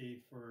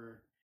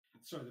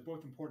they're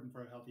both important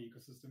for a healthy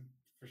ecosystem,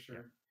 for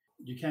sure.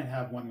 Yeah. You can't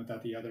have one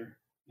without the other.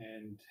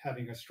 And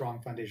having a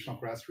strong foundational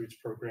grassroots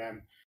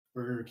program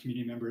where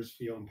community members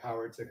feel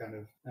empowered to kind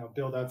of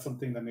build out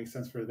something that makes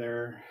sense for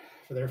their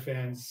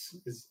fans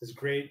is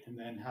great. And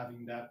then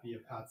having that be a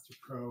path to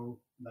pro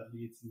that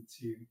leads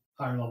into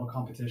higher level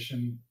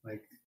competition,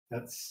 like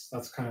that's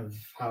kind of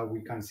how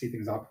we kind of see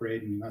things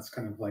operate. And that's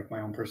kind of like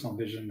my own personal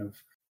vision of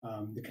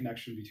the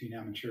connection between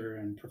amateur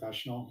and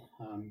professional.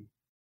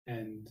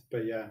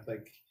 But yeah,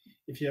 like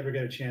if you ever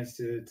get a chance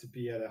to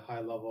be at a high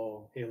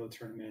level Halo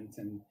tournament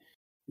and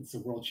it's a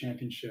world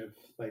championship,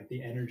 like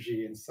the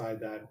energy inside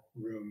that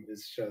room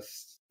is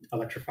just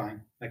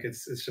electrifying. Like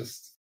it's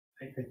just,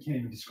 I can't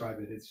even describe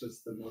it. It's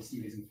just the most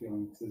amazing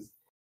feeling to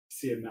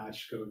see a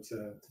match go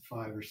to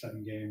 5 or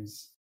 7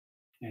 games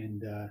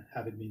and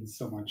have it mean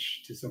so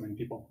much to so many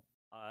people.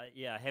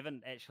 Yeah, I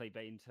haven't actually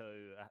been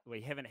to.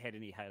 We haven't had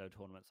any Halo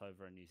tournaments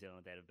over in New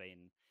Zealand that have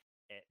been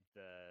at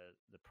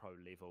the pro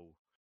level.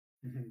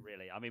 Mm-hmm.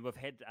 Really, I mean, we've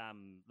had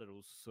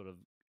little sort of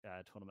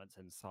tournaments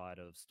inside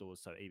of stores.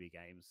 So EB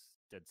Games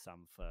did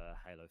some for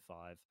Halo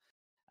 5,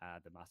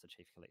 the Master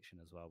Chief Collection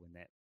as well. When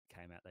that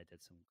came out, they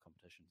did some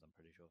competitions, I'm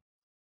pretty sure,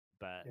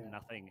 but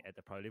nothing at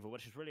the pro level,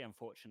 which is really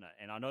unfortunate.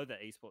 And I know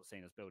that esports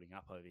scene is building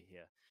up over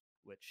here,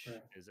 which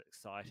is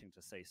exciting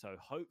to see. So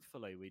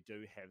hopefully we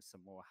do have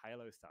some more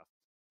Halo stuff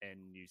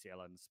in New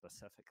Zealand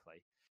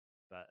specifically.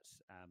 But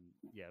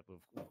yeah,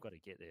 we've got to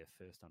get there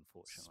first,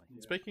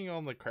 unfortunately. Speaking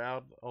on the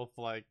crowd of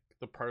like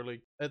the pro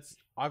league,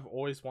 I've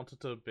always wanted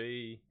to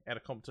be at a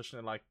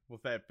competition like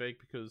with that big,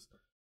 because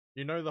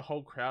you know the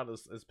whole crowd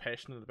is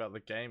passionate about the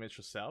game as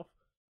yourself.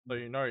 So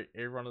you know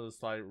everyone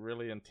is like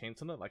really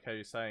intense in it, like how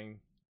you're saying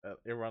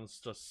everyone's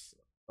just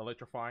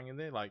electrifying in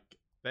there. Like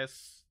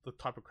that's the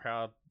type of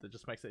crowd that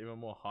just makes it even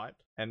more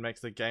hyped and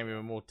makes the game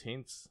even more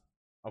tense.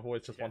 I've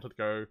always just wanted to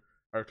go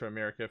over to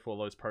America for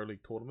those pro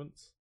league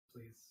tournaments.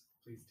 Please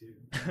do.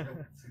 I hope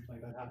something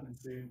like that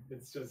happens soon.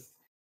 It's just,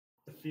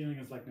 the feeling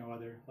is like no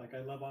other. Like I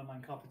love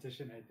online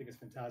competition. I think it's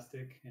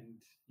fantastic, and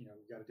we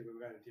got to do what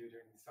we got to do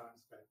during these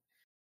times. But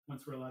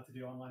once we're allowed to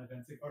do online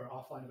events or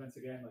offline events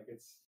again, like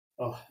it's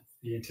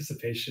the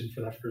anticipation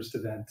for that first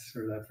event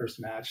or that first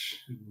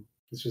match.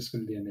 It's just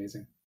going to be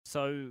amazing.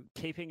 So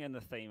keeping in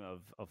the theme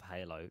of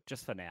Halo,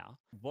 just for now,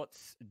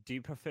 do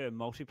you prefer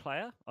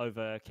multiplayer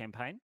over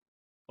campaign,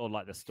 or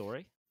like the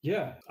story?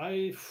 Yeah,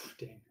 if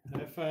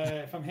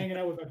I'm hanging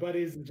out with my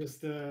buddies and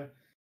just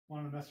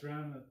want to mess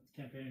around, the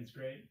campaign is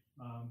great.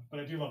 But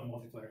I do love the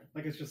multiplayer.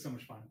 Like it's just so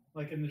much fun.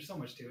 Like, and there's so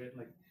much to it.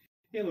 Like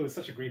Halo is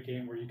such a great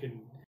game where you can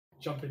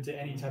jump into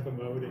any type of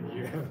mode, and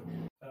you have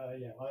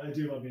I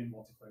do love being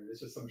multiplayer.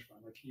 It's just so much fun.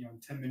 Like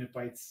 10-minute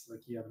bites,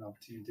 like you have an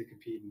opportunity to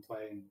compete and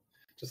play and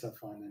just have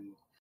fun. And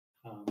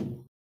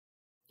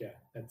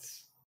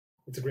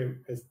it's a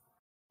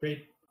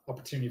great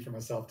opportunity for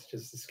myself to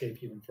just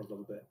escape even for a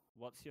little bit.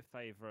 What's your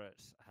favorite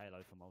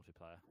Halo for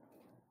multiplayer?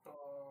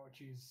 Oh,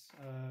 jeez.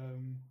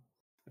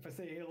 If I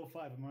say Halo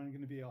 5, am I going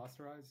to be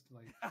ostracized?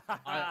 Like,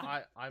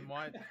 I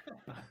might.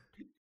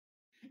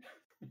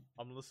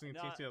 I'm listening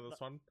to you on this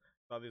one,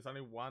 but there's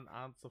only one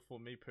answer for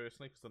me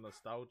personally because of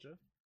nostalgia.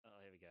 Oh,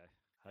 here we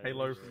go.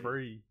 Halo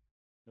 3.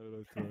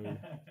 Halo 3.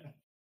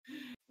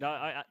 No,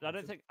 I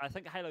don't think. I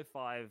think Halo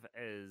 5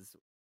 is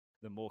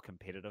the more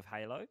competitive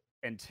Halo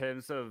in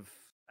terms of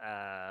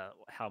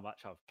how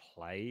much I've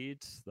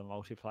played the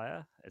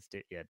multiplayer. It's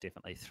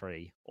definitely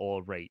 3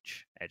 or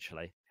Reach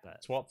actually.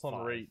 SWAT's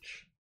on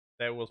Reach.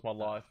 That was my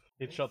life.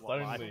 Headshots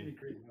only.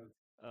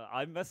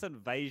 I miss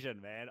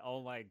Invasion, man.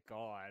 Oh my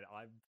god,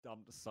 I've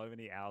dumped so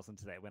many hours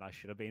into that when I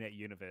should have been at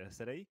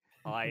university.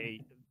 I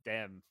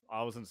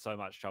was in so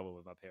much trouble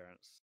with my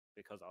parents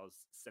because I was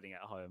sitting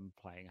at home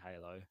playing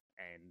Halo,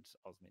 and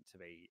I was meant to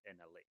be in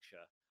a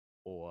lecture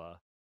or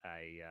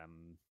a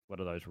what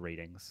are those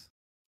readings?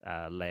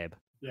 Lab.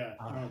 Yeah,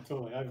 no,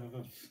 totally.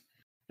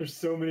 There's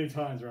so many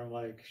times where I'm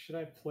like, should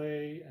I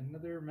play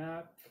another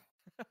map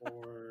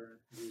or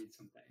read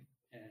something?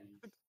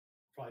 And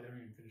probably don't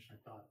even finish my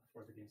thought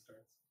before the game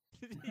starts.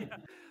 Yeah.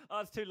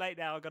 Oh, it's too late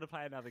now. I've got to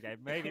play another game.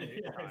 Maybe next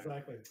Yeah, time.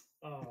 exactly.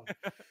 Oh.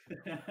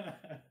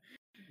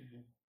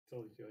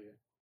 Totally feel you.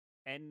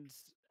 And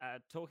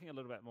talking a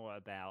little bit more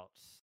about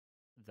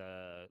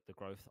the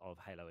growth of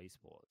Halo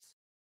esports,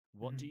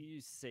 what do you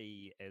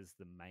see as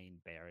the main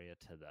barrier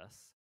to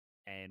this,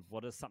 and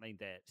what is something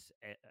that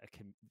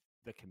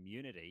the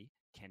community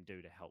can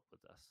do to help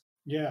with this?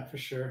 Yeah, for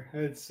sure.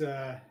 It's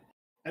at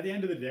the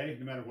end of the day,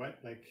 no matter what,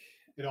 like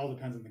it all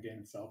depends on the game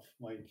itself.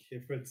 Like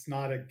if it's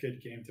not a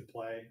good game to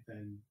play,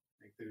 then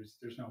like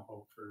there's no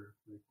hope for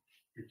like,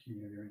 your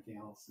community or anything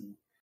else. And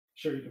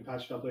sure, you can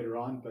patch it up later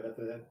on, but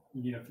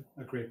you need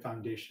a great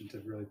foundation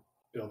to really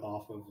build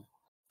off of.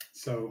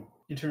 So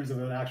in terms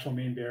of an actual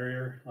main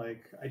barrier,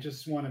 like I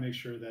just want to make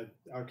sure that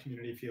our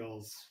community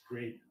feels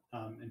great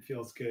and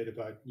feels good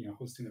about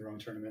hosting their own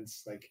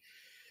tournaments. Like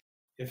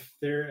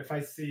if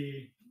I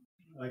see,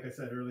 like I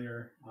said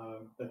earlier,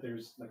 that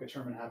there's like a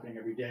tournament happening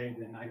every day,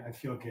 then I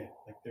feel good.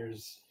 Like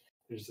there's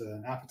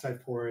an appetite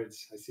for it.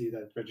 I see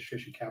that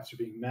registration caps are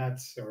being met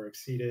or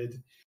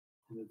exceeded,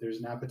 and that there's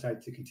an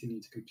appetite to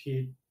continue to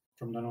compete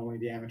from not only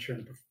the amateur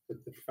and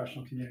the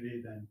professional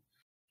community. Then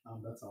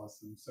that's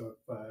awesome. So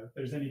if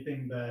there's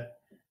anything that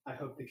I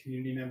hope the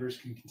community members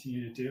can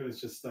continue to do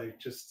is just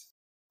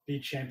be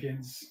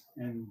champions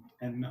and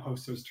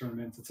host those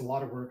tournaments. It's a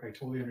lot of work. I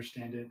totally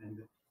understand it, and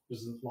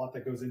there's a lot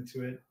that goes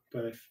into it.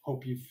 But I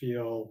hope you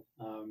feel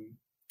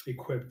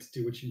equipped to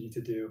do what you need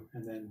to do,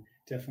 and then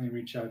definitely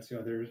reach out to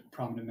other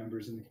prominent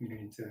members in the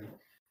community to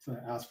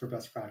ask for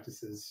best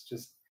practices.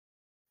 Just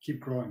keep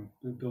growing,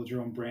 build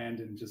your own brand,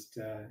 and just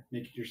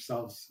make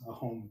yourselves a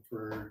home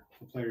for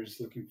players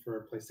looking for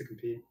a place to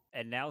compete.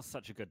 And now's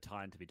such a good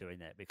time to be doing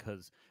that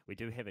because we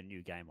do have a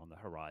new game on the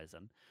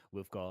horizon.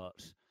 We've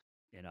got,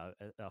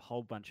 a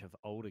whole bunch of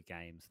older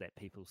games that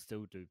people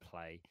still do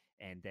play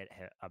and that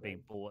are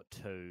being brought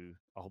to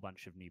a whole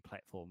bunch of new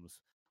platforms,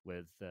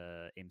 with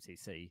the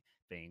MCC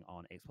being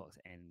on Xbox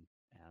and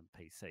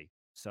PC.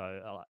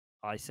 So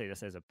I see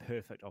this as a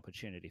perfect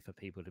opportunity for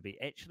people to be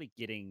actually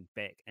getting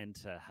back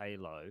into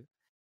Halo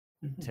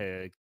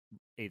to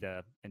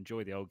either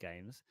enjoy the old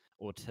games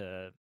or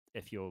to,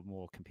 if you're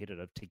more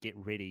competitive, to get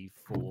ready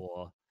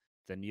for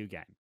the new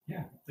game.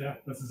 Yeah,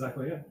 that's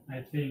exactly it.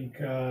 I think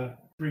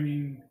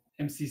bringing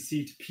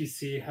MCC to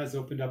PC has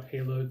opened up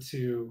Halo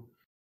to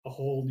a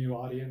whole new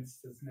audience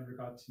that's never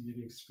got to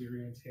maybe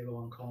experience Halo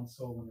on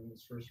console when it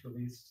was first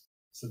released.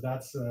 So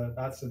that's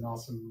an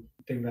awesome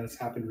thing that has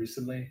happened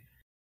recently.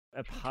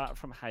 Apart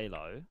from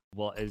Halo,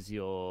 what is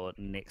your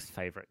next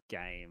favorite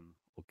game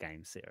or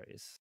game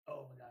series?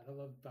 Oh my god, I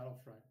love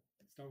Battlefront.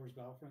 Star Wars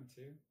Battlefront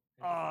 2.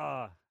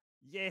 Oh,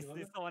 yes,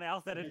 there's someone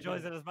else that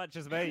enjoys it as much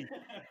as me.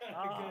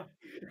 Oh.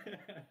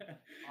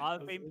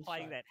 I've been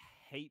playing that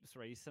heaps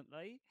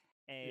recently,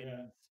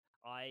 and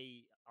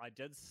I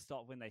did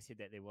stop when they said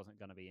that there wasn't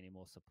going to be any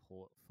more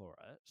support for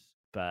it.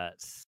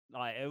 But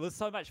it was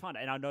so much fun,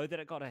 and I know that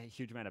it got a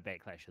huge amount of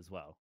backlash as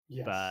well.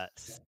 Yes. But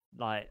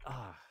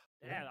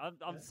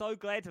I'm so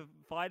glad to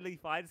finally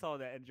find someone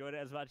that enjoyed it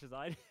as much as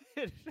I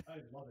did. I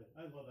love it.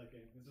 I love that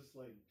game. It's just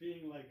like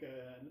being like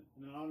an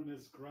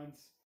anonymous grunt,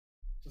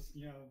 just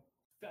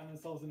found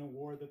themselves in a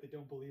war that they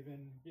don't believe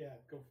in. Yeah,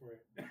 go for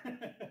it.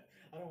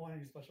 I don't want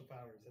any special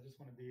powers. I just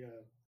want to be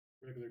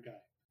a regular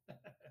guy.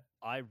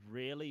 I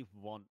really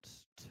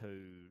want to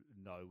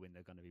know when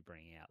they're going to be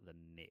bringing out the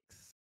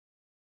next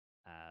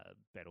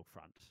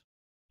Battlefront.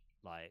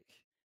 Like,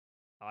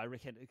 I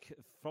reckon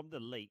from the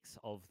leaks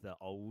of the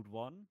old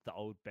one, the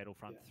old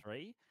Battlefront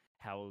 3,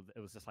 how it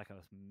was just like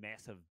a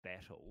massive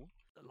battle.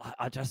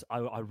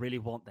 I really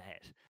want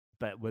that,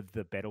 but with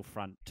the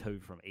Battlefront 2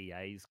 from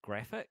EA's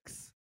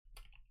graphics.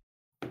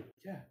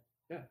 Yeah.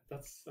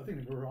 I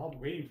think we're all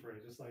waiting for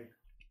it. Just like,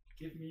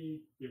 give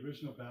me the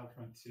original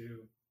Battlefront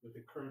 2 with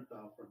the current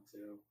Battlefront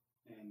 2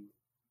 and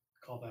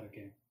call that a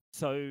game.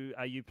 So,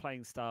 are you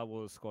playing Star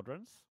Wars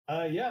Squadrons?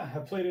 Yeah,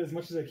 I've played it as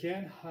much as I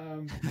can.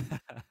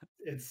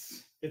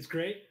 It's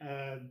great.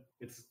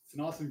 It's an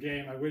awesome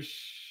game. I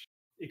wish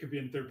it could be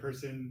in third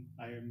person.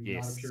 I am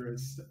not a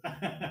purist.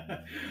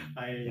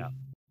 I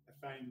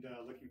find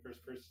looking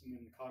first person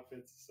in the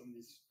cockpits, some of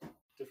these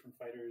different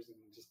fighters, and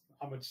just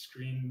how much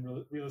screen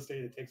real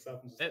estate it takes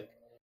up. And just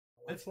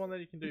it's one that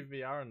you can do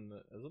VR in,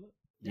 isn't it?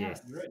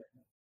 Yes. Yeah, right.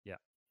 Yeah.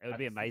 It would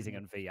be amazing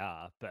in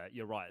VR, but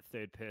you're right.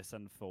 Third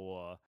person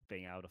for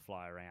being able to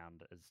fly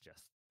around is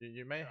just...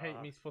 You may hate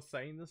me for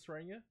saying this,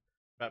 Ranger,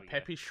 but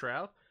Peppy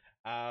Shroud,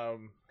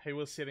 he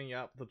was setting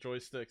up the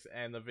joysticks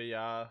and the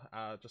VR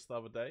just the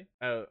other day.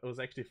 It was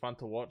actually fun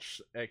to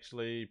watch,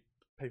 actually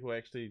people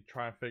actually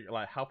try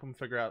and help them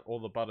figure out all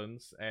the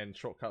buttons and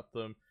shortcut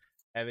them,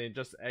 and then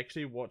just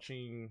actually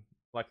watching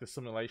like the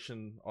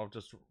simulation of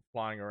just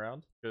flying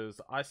around. Because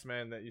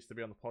Iceman, that used to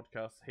be on the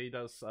podcast, he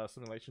does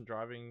simulation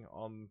driving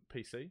on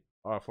PC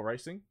for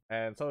racing,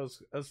 and so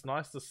it's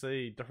nice to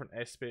see different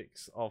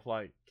aspects of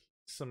like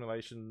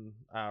simulation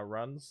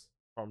runs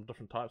from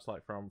different types,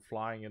 like from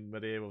flying in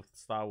midair with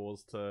Star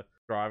Wars to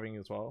driving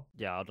as well.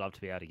 Yeah, I'd love to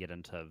be able to get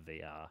into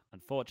VR.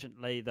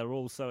 Unfortunately, they're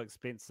all so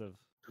expensive.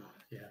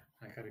 Yeah,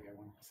 I gotta get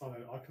one. I saw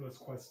that Oculus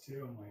Quest 2.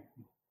 I'm like,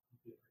 maybe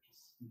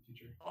purchase in the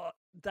future. Oh,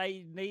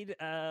 they need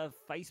a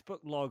Facebook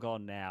log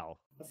on now.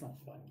 That's not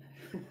fun.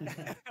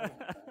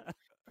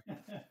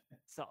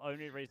 It's the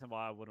only reason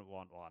why I wouldn't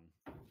want one.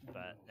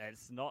 But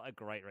it's not a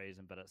great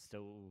reason, but it's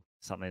still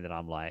something that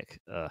I'm like,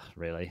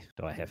 really?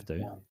 Do I have to?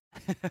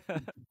 Yeah.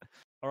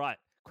 All right,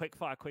 quick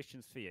fire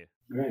questions for you.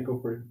 All right, go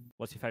for it.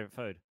 What's your favorite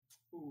food?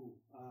 Ooh,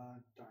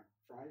 darn.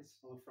 Fries?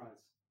 I love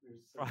fries.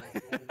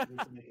 Fries. There's a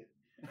way to make it.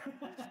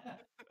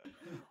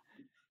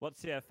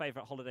 What's your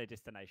favorite holiday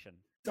destination?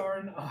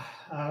 Darn.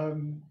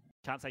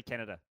 Can't say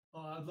Canada.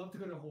 I'd love to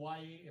go to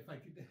Hawaii if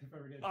I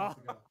ever get a chance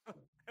to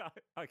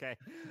go. Okay,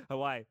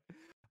 Hawaii.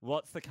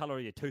 What's the color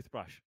of your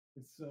toothbrush?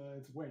 It's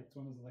white. It's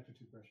one of those electric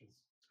toothbrushes.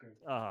 It's great.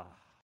 Ah,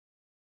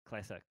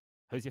 classic.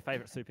 Who's your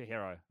favorite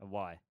superhero and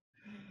why?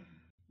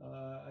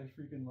 I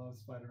freaking love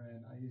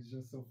Spider-Man. He's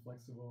just so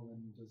flexible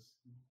and just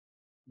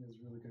he has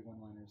really good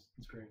one-liners.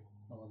 It's great.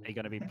 I love it. Are you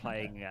going to be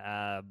playing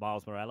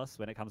Miles Morales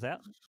when it comes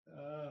out?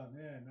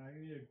 Man, I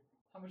need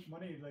how much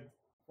money like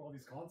for all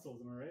these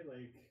consoles? Am I right?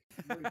 Like,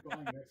 I'm really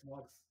buying an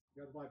Xbox.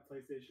 You got to buy a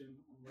PlayStation.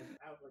 I'm like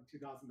out like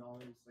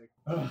 $2,000. Like,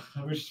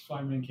 I wish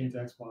Spider-Man came to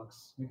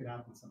Xbox. Make it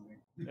happen someday.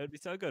 It would be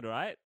so good,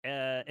 right?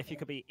 If you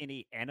could be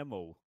any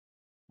animal,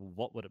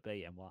 what would it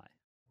be and why?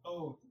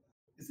 Oh,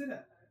 is it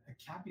a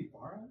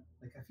capybara?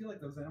 Like, I feel like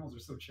those animals are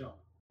so chill.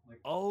 Like,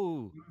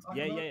 oh, you know what I'm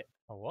talking yeah. about?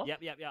 Oh, what? Yep.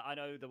 I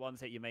know the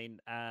ones that you mean.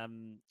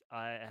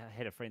 I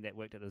had a friend that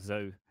worked at a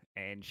zoo,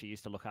 and she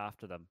used to look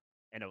after them,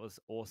 and it was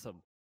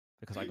awesome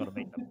because I got to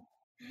meet them.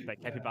 But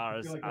Yeah, I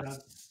capybaras, feel like are,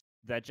 that's-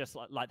 they're just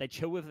like they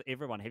chill with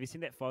everyone. Have you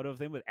seen that photo of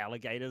them with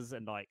alligators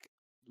and like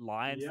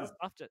lions and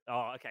Yep. stuff?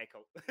 Oh, okay,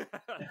 cool.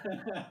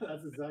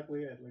 That's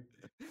exactly it. Like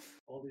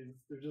all these,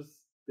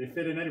 they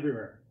fit in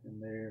everywhere,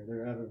 and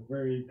they have a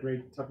very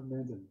great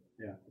temperament, and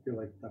yeah, I feel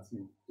like that's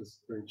me,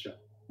 just very chill.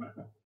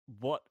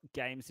 What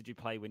games did you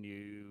play when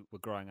you were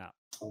growing up?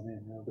 Oh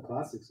man, the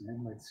classics,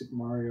 man, like Super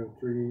Mario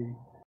 3,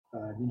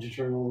 Ninja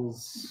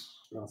Turtles,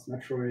 what else?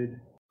 Metroid,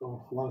 a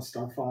lot of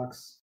Star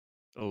Fox,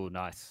 Oh,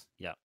 nice.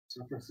 Yeah.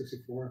 Star Fox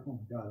 64. Oh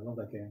my god, I love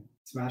that game.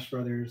 Smash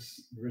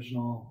Brothers, the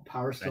original,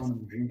 Power Stone,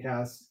 and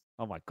Dreamcast.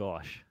 Oh my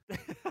gosh.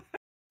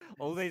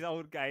 All these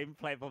old game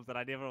platforms that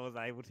I never was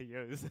able to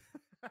use.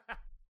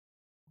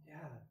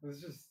 Yeah, it was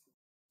just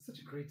such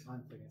a great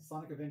time playing it.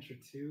 Sonic Adventure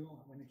 2,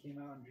 when it came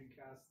out on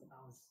Dreamcast, it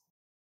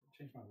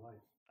changed my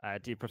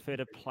life. Do you prefer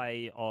to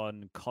play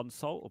on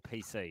console or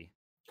PC?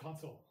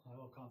 Console. I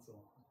love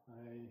console.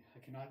 I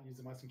cannot use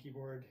a mouse and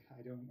keyboard.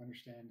 I don't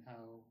understand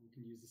how you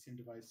can use the same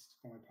device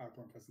for my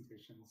PowerPoint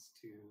presentations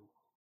to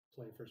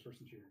play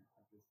first-person shooter.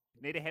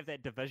 Need to have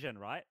that division,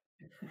 right?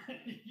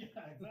 Yeah,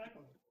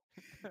 exactly.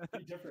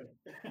 Be different.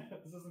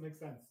 This doesn't make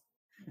sense.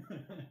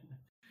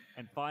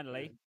 And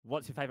finally,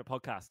 what's your favorite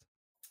podcast?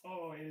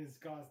 Oh, it has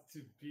got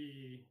to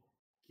be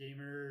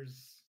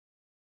Gamers.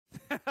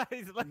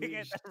 He's looking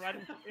at the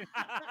run.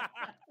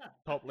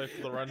 Top left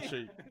of the run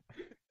sheet.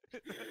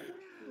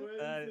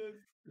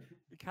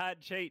 You can't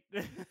cheat.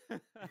 No.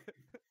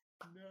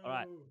 All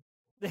right.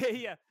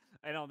 Yeah.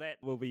 And on that,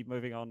 we'll be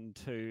moving on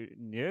to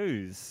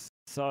news.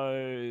 So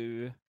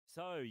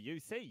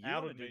UC, you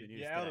Out want of to do me. the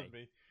news Yeah, out of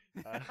today.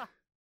 me.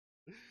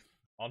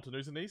 On to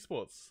news and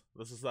esports.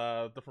 This is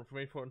different for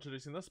me for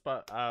introducing this,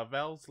 but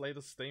Valve's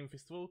latest Steam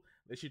Festival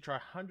lets you try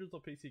hundreds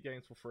of PC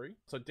games for free.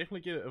 So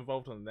definitely get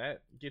involved in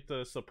that. Get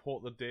to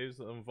support the devs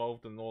that are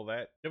involved in all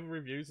that. Give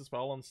reviews as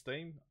well on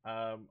Steam.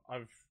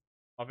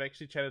 I've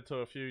actually chatted to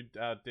a few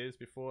devs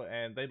before,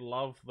 and they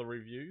love the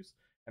reviews,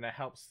 and it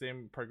helps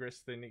them progress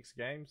to their next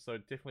game. So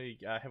definitely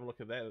have a look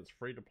at that. It's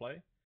free to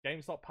play.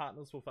 GameStop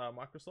partners with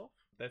Microsoft.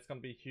 That's going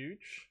to be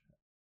huge.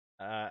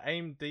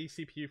 AMD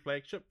CPU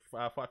flagship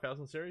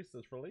 5000 series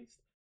is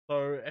released.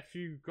 So if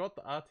you got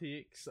the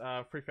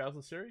RTX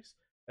 3000 series,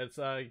 it's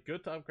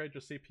good to upgrade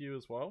your CPU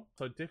as well.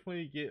 So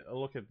definitely get a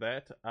look at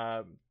that.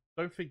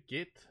 Don't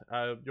forget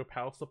your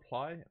power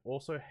supply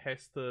also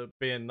has to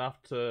be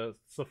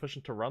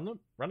sufficient to run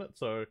it.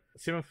 So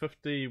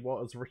 750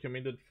 watt is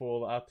recommended for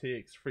the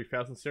RTX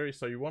 3000 series.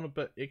 So you want a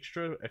bit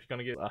extra if you're going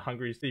to get a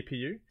hungry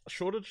CPU. A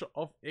shortage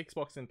of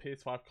Xbox and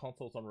PS5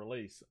 consoles on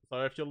release.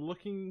 So if you're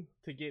looking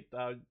to get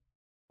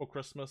for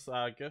Christmas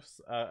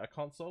gifts a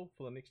console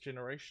for the next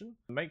generation,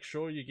 make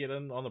sure you get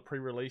in on the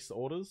pre-release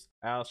orders,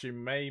 else you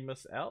may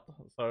miss out.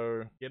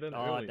 So get in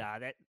early. Nah,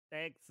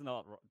 that's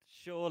not.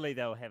 Surely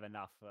they'll have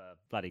enough for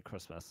bloody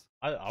Christmas.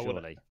 I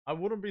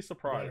wouldn't be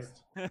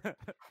surprised.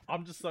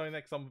 I'm just saying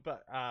that because I'm a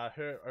bit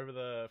hurt over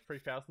the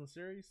 3000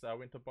 series. I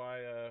went to buy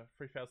a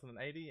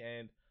 3080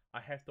 and I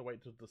have to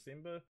wait till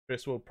December.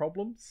 First world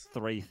problems.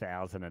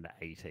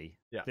 3080.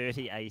 Yeah.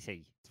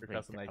 3080.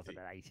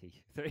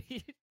 3080.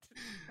 3080.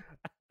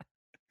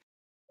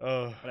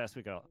 Uh, What else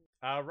we got?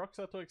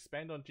 Rockstar to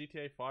expand on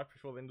GTA 5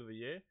 before the end of the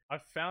year. I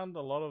found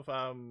a lot of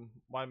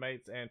my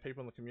mates and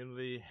people in the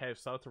community have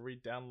started to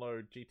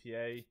re-download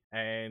GTA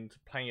and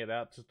playing it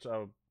out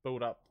to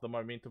build up the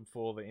momentum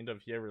for the end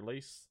of year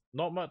release.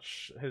 Not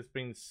much has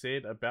been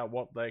said about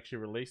what they're actually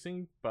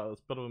releasing, but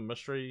it's a bit of a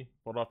mystery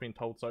what I've been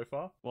told so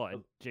far. What,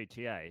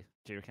 GTA?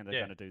 Do you reckon they're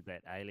Yeah. going to do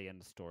that alien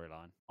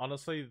storyline?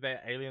 Honestly,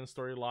 that alien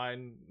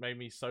storyline made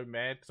me so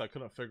mad because I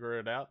couldn't figure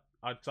it out.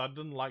 I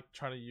didn't like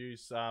trying to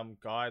use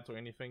guides or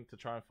anything to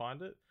try and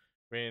find it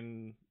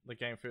when the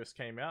game first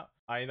came out.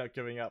 I ended up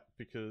giving up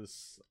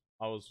because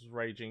I was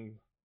raging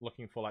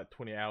looking for like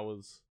 20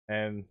 hours,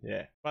 and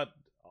yeah. But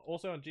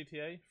also on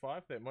GTA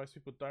 5 that most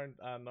people don't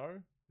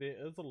know, there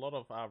is a lot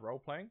of role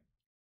playing,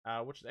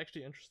 which is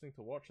actually interesting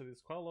to watch. So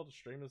there's quite a lot of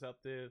streamers out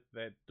there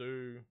that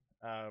do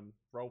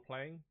role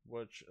playing,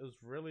 which is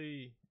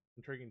really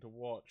intriguing to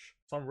watch.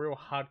 Some real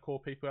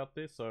hardcore people out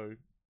there, so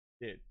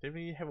yeah,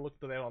 definitely have a look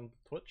at that on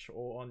Twitch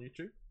or on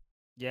YouTube.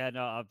 Yeah,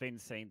 no, I've been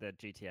seeing the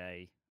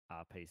GTA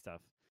RP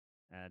stuff.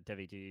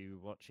 Devi, do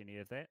you watch any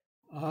of that?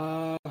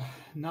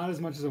 Not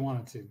as much as I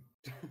wanted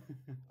to.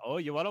 Oh,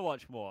 you want to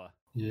watch more?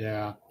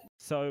 Yeah.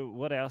 So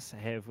what else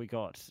have we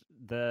got?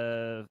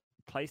 The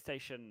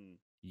PlayStation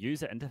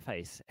user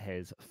interface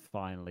has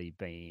finally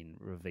been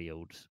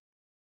revealed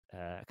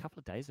a couple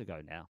of days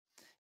ago now.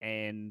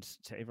 And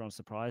to everyone's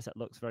surprise, it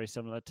looks very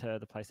similar to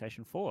the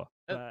PlayStation 4.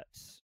 But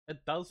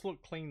It does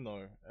look clean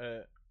though.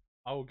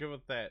 I will give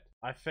it that.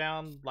 I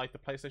found like the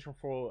PlayStation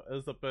 4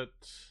 is a bit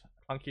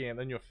clunky and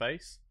in your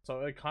face,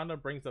 so it kind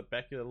of brings it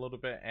back a little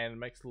bit and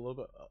makes it a little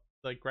bit.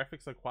 The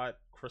graphics are quite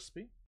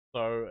crispy,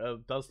 so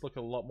it does look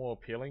a lot more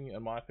appealing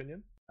in my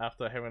opinion.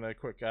 After having a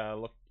quick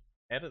look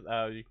at it,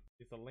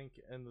 there's a link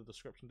in the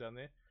description down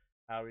there.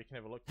 Where you can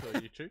have a look to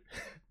YouTube.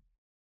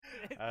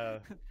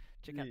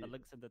 check out the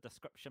links in the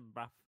description,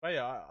 bruv. But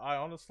yeah, I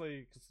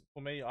honestly, because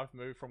for me, I've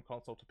moved from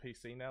console to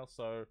PC now,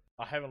 so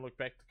I haven't looked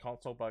back to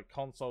console, but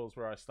console is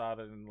where I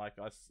started, and like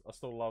I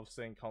still love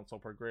seeing console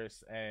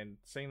progress, and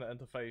seeing the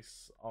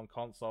interface on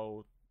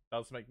console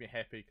does make me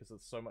happy because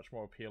it's so much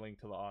more appealing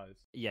to the eyes.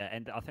 Yeah,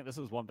 and I think this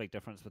is one big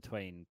difference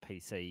between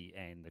PC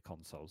and the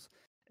consoles,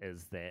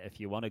 is that if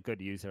you want a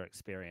good user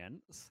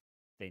experience,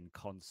 then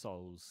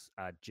consoles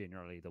are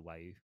generally the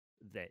way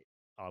that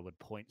I would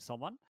point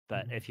someone.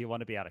 But if you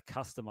want to be able to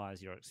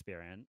customize your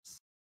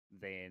experience,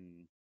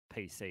 then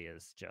PC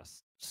is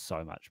just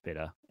so much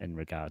better in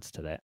regards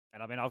to that.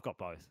 And I mean, I've got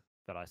both,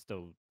 but I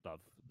still love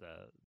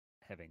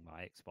having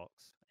my Xbox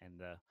and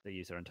the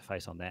user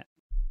interface on that,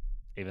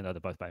 even though they're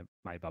both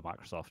made by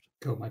Microsoft.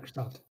 Go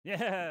Microsoft.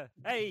 Yeah.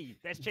 Hey,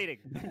 that's cheating.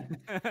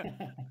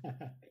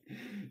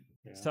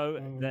 Yeah. So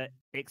the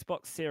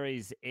Xbox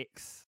Series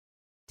X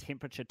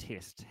temperature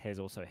test has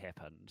also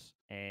happened,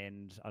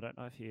 and I don't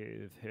know if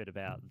you've heard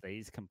about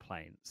these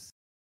complaints,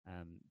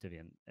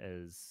 Divian,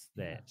 is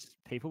that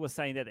people were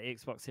saying that the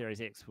Xbox Series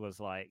X was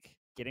like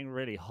getting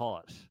really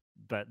hot,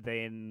 but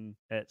then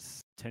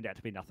it's turned out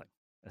to be nothing,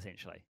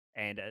 essentially.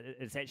 And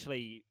it's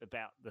actually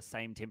about the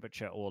same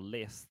temperature or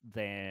less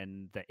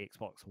than the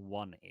Xbox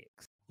One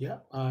X. Yeah,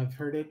 I've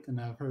heard it,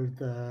 and I've heard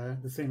the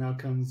same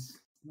outcomes.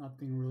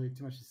 Nothing really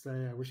too much to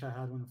say. I wish I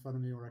had one in front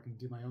of me where I can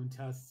do my own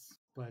tests,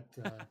 but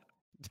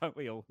don't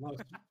we all?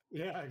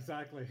 Yeah,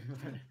 exactly.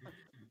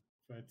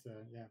 But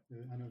yeah,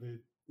 I know the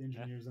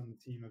engineers on the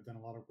team have done a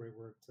lot of great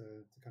work to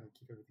kind of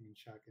keep everything in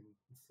check, and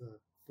it's a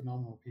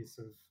phenomenal piece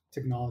of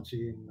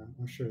technology, and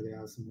I'm sure they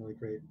have some really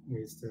great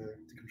ways to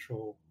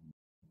control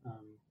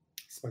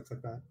spikes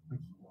like that,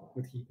 like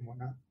with heat and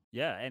whatnot.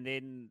 Yeah, and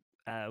then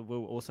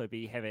we'll also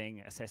be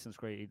having Assassin's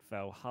Creed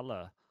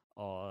Valhalla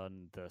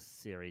on the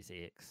Series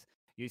X.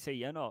 You see,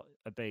 you're not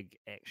a big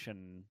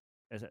action.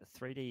 Is it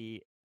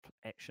 3D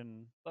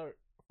action? So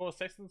for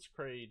Assassin's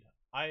Creed,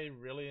 I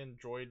really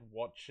enjoyed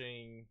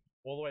watching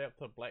all the way up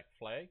to Black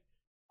Flag.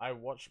 I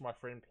watched my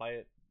friend play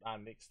it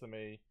next to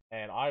me,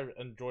 and I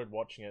enjoyed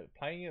watching it.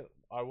 Playing it,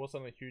 I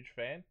wasn't a huge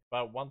fan,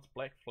 but once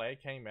Black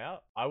Flag came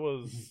out, I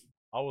was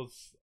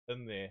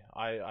in there.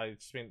 I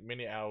spent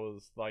many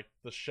hours. Like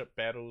the ship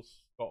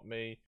battles got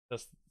me.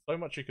 Just so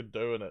much you could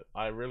do in it.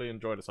 I really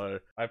enjoyed it. So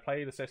I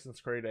played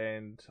Assassin's Creed,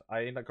 and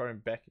I ended up going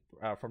back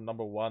from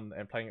number 1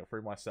 and playing it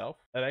through myself.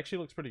 It actually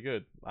looks pretty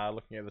good.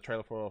 Looking at the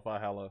trailer for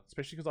Valhalla,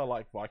 especially because I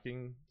like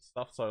Viking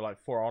stuff. So like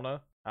For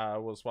Honor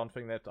was one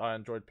thing that I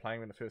enjoyed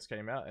playing when it first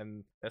came out,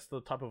 and that's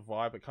the type of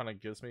vibe it kind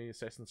of gives me.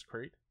 Assassin's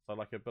Creed. So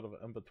like a bit of an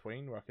in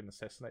between where I can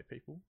assassinate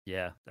people.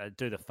 Yeah,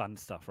 do the fun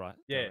stuff, right?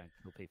 Yeah,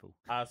 kill people.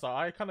 So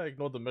I kind of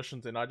ignored the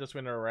missions, and I just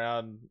went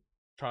around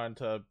trying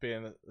to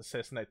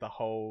assassinate the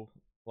whole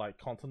like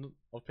continent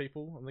of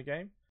people in the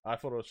game. I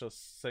thought it was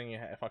just seeing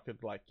if I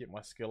could like get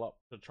my skill up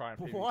to try and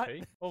PvP. What?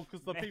 Oh,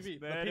 because the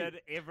PvP murdered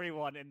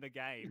everyone in the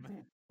game.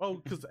 Well,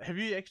 because have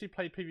you actually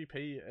played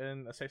PvP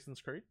in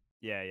Assassin's Creed?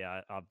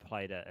 Yeah, I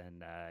played it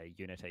in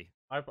Unity.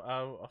 I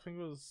think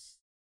it was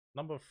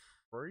number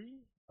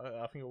 3.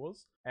 I think it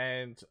was,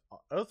 and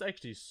it was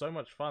actually so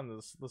much fun.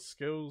 The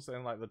skills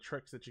and like the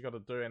tricks that you got to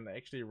do, and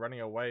actually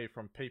running away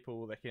from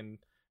people that can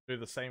do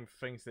the same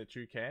things that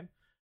you can.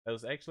 It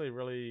was actually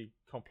really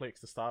complex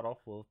to start off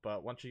with,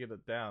 but once you get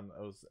it down,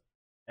 it was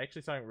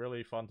actually something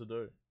really fun to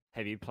do.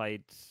 Have you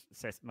played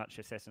much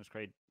Assassin's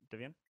Creed,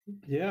 Divian?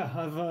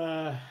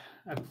 Yeah,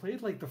 I've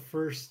played like the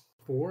first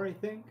 4, I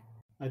think.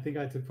 I think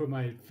I had to put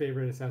my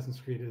favorite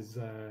Assassin's Creed is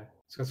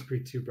Assassin's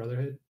Creed 2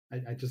 Brotherhood.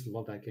 I just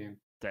love that game.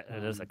 That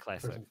it is a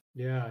classic.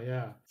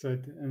 Yeah. So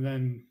and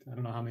then I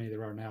don't know how many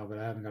there are now, but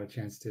I haven't got a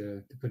chance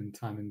to put in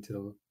time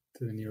into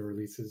the newer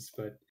releases.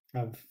 But I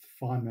have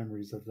fond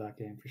memories of that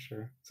game for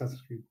sure.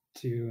 Assassin's Creed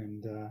 2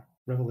 and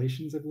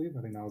Revelations, I believe.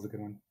 I think that was a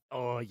good one.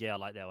 Oh yeah, I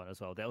like that one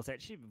as well. That was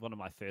actually one of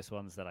my first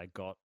ones that I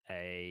got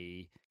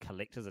a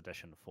collector's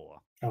edition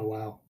for. Oh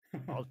wow!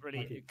 I was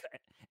really,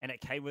 and it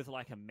came with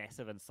like a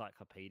massive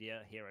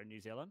encyclopedia here in New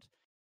Zealand,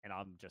 and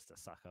I'm just a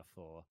sucker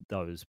for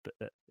those. But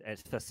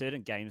as for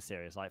certain game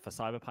series, like for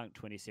Cyberpunk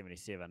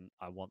 2077,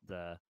 I want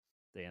the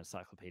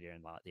encyclopedia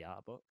and like the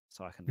art book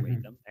so I can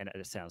read them. And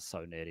it sounds so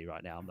nerdy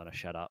right now. I'm gonna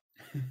shut up.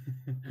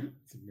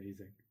 It's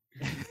amazing.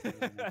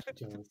 I'm actually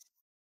jealous.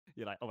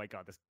 You're like, oh my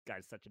god, this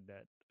guy's such a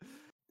nerd.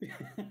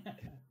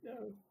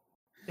 No.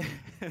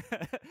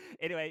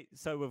 Anyway,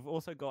 so we've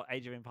also got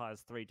Age of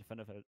Empires 3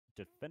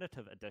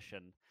 Definitive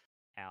Edition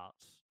out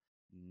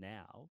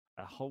now.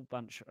 A whole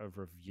bunch of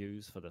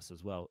reviews for this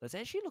as well. It's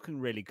actually looking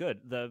really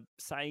good. They're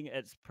saying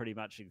it's pretty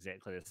much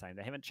exactly the same.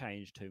 They haven't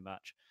changed too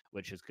much,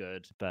 which is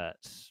good.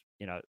 But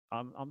you know,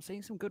 I'm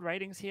seeing some good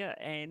ratings here,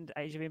 and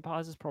Age of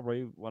Empires is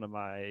probably one of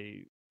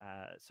my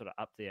sort of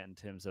up there in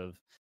terms of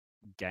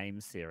game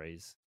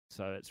series.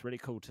 So it's really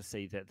cool to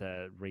see that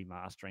they're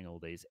remastering all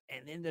these.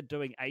 And then they're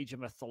doing Age of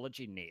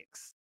Mythology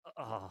next.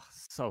 Oh,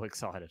 so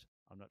excited.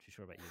 I'm not too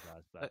sure about you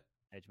guys, but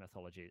Age of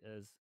Mythology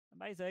is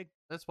amazing.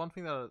 That's one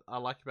thing that I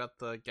like about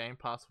the Game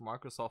Pass for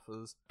Microsoft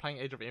is playing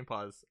Age of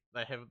Empires.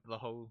 They have the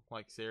whole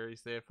like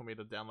series there for me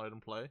to download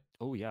and play.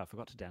 Oh yeah, I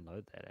forgot to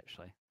download that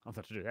actually. I'm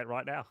about to do that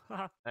right now.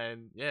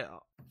 And yeah,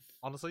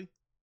 honestly,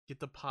 get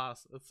the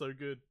pass. It's so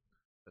good.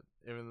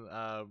 Even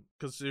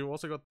because you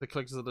also got the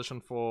collector's edition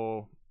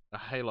for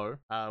Halo,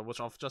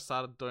 which I've just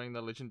started doing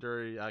the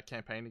legendary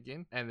campaign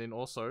again, and then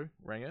also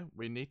Ranger,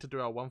 we need to do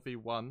our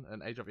 1v1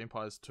 in Age of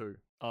Empires 2.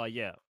 Oh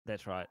yeah,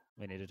 that's right.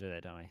 We need to do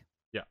that, don't we?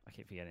 Yeah, I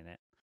keep forgetting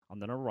that. I'm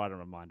gonna write a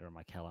reminder on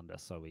my calendar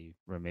so we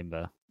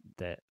remember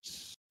that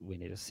we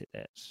need to set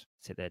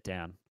that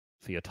down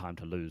for your time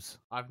to lose.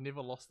 I've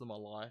never lost in my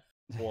life.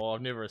 Well,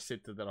 I've never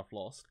accepted that I've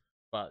lost,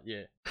 but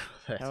yeah.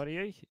 How old are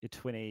you? You're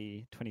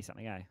 20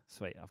 something, eh?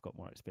 Sweet, I've got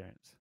more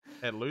experience.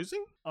 At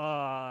losing?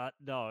 No.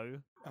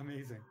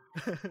 Amazing.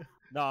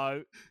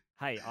 No.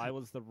 Hey, I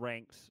was the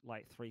ranked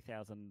like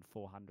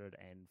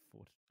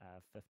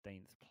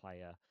 3,415th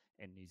player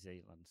in New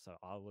Zealand, so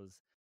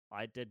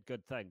I did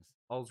good things.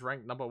 I was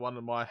ranked number 1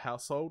 in my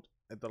household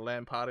at the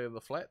LAN party of the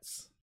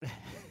flats.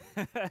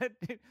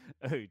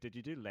 Oh, did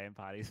you do LAN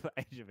parties for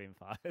Age of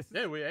Empires?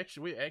 Yeah, we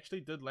actually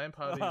did LAN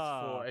parties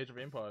for Age of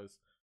Empires.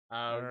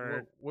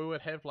 We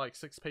would have like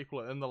 6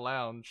 people in the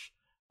lounge,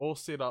 all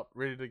set up,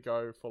 ready to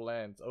go for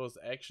LANs. It was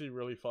actually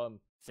really fun.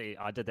 See,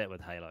 I did that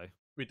with Halo.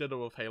 We did it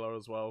with Halo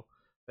as well.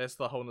 That's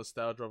the whole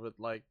nostalgia of it.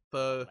 Like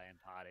the LAN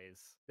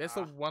parties. That's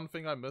the one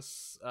thing I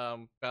miss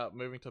about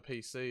moving to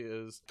PC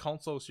is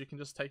consoles. You can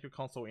just take your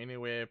console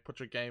anywhere, put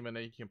your game in,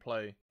 and you can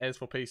play. As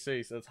for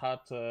PCs, it's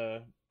hard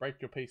to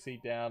break your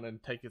PC down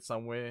and take it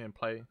somewhere and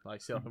play,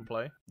 like set up and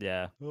play.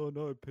 Yeah. Oh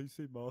no,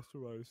 PC Master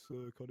Race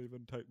can't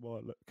even take my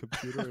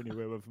computer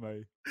anywhere with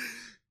me.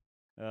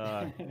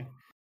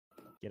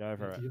 Get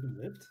over it. Do you even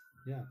lift?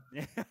 Yeah.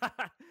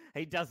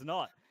 He does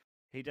not.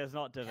 He does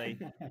not, Divi.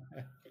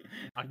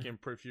 I can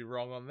prove you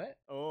wrong on that.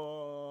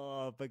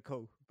 Oh, big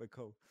cool.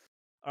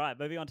 All right,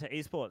 moving on to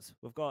esports.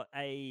 We've got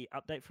a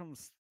update for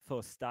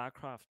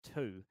StarCraft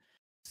 2.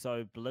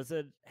 So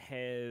Blizzard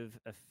have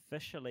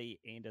officially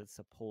ended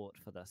support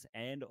for this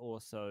and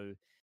also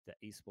the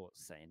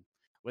esports scene,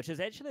 which is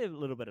actually a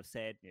little bit of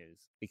sad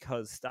news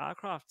because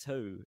StarCraft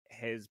 2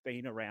 has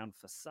been around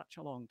for such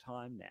a long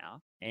time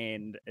now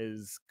and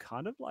is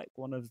kind of like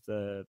one of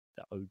the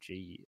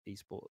OG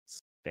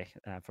esports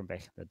from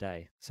back in the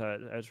day. So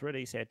it's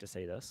really sad to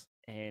see this,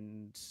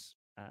 and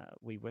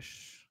we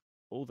wish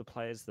all the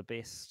players the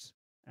best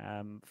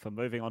for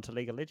moving on to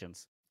League of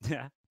Legends.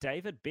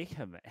 David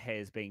Beckham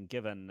has been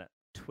given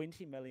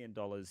 $20 million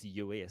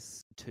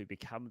US to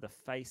become the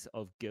face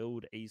of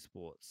Guild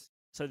Esports.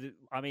 So,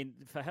 I mean,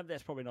 for him,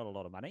 that's probably not a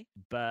lot of money,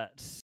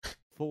 but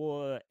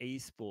for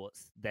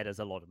esports, that is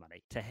a lot of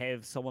money. To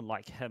have someone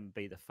like him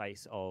be the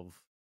face of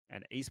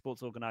an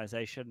esports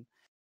organization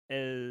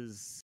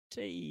is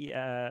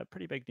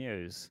pretty big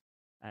news.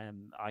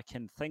 I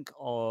can think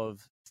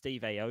of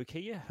Steve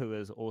Aoki, who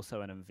is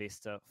also an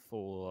investor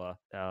for,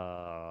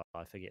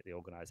 I forget the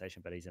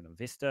organization, but he's an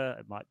investor.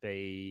 It might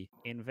be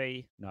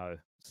Envy. No,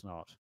 it's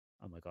not.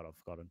 Oh my God, I've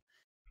forgotten.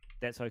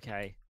 That's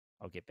okay.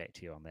 I'll get back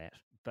to you on that.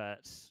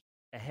 But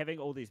having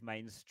all these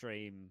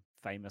mainstream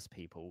famous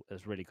people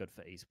is really good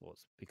for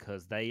esports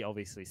because they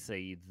obviously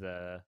see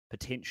the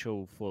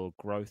potential for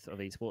growth of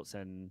esports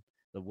in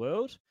the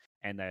world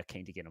and they're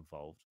keen to get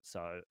involved.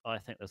 So I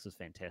think this is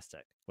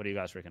fantastic. What do you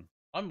guys reckon?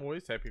 I'm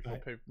always happy for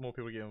Right. more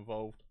people to get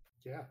involved.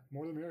 Yeah,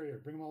 more the merrier.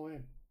 Bring them all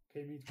in.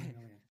 Pay me 20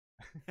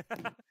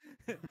 million.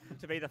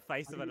 To be the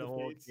face I'll of give an you the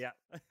org. face. Yeah.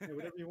 Hey,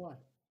 whatever you want.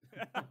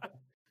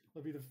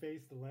 I'll be the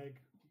face, the leg,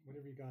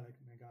 whatever you got.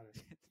 I got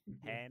it.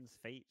 Hands,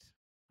 feet.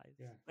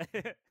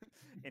 Yeah.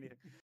 Anything.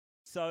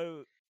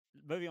 So,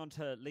 moving on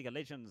to League of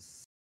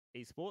Legends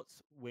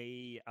esports,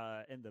 we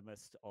are in the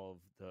midst of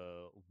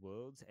the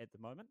Worlds at the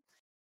moment.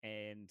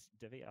 And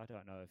Divi, I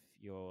don't know if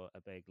you're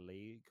a big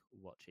League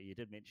watcher. You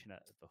did mention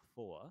it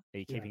before. Are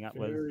you keeping up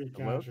with very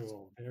the Worlds?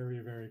 casual,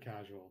 very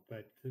casual.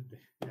 But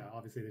yeah,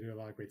 obviously they do a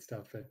lot of great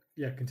stuff. But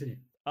yeah, continue.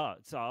 Oh,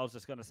 so I was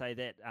just going to say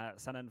that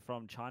Sunin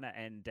from China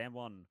and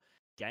Damwon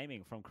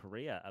Gaming from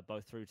Korea are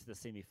both through to the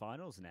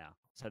semi-finals now.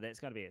 So that's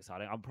going to be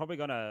exciting. I'm probably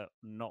going to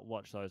not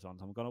watch those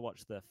ones. I'm going to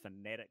watch the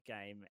Fnatic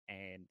game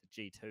and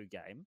G2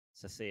 game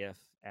to see if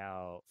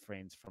our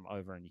friends from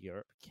over in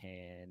Europe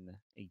can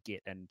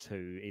get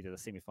into either the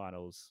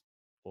semi-finals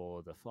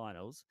or the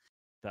finals.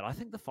 But I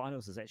think the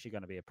finals is actually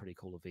going to be a pretty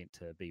cool event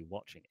to be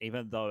watching,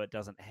 even though it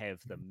doesn't have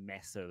the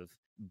massive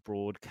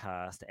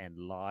broadcast and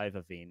live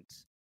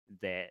event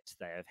that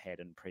they have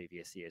had in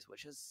previous years,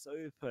 which is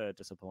super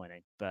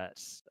disappointing.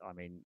 But I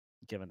mean,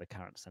 given the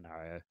current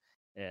scenario,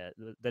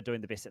 they're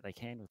doing the best that they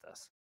can with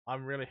this.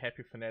 I'm really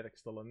happy Fnatic's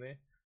still in there.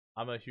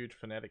 I'm a huge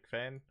Fnatic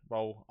fan.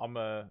 Well, I'm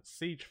a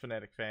Siege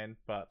Fnatic fan,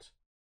 but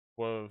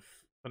with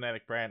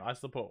Fnatic brand, I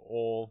support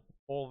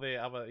all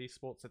their other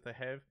esports that they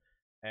have.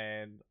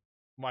 And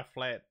my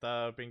flat,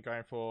 they've been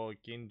going for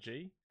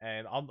Genji,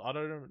 and I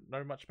don't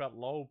know much about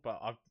LoL, but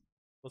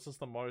this is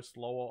the most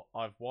LoL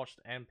I've watched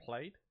and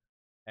played.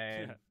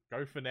 And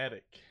go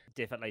Fnatic.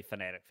 Definitely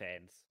Fnatic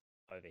fans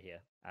over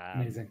here.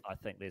 Amazing. I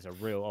think there's a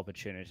real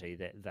opportunity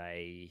that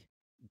they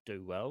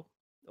do well,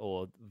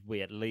 or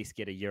we at least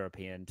get a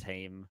European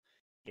team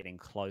getting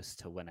close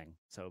to winning.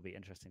 So it'll be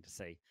interesting to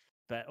see.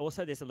 But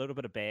also there's a little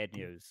bit of bad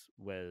news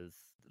with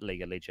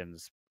League of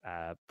Legends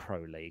pro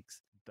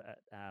leagues. But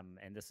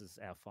and this is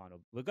our final.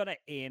 We're going to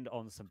end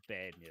on some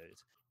bad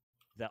news.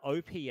 The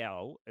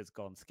OPL is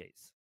gone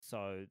skis.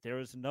 So there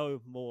is no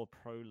more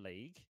pro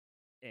league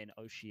in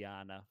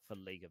Oceania for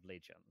League of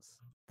Legends.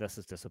 This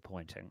is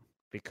disappointing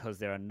because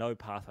there are no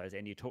pathways,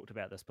 and you talked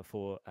about this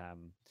before,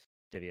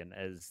 Divian,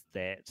 is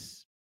that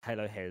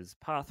Halo has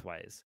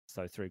pathways,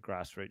 so through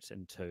grassroots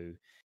into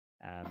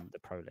the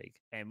Pro League.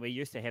 And we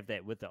used to have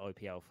that with the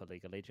OPL for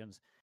League of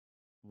Legends,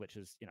 which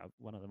is,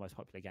 one of the most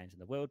popular games in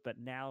the world, but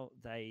now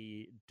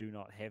they do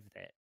not have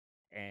that.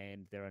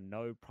 And there are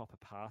no proper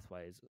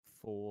pathways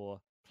for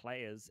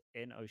players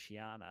in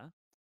Oceania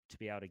to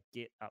be able to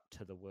get up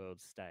to the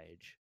world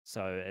stage.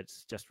 So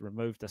it's just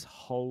removed this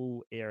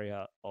whole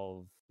area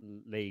of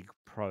League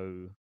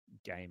Pro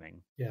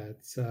gaming. Yeah,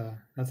 that's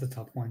a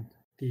tough one.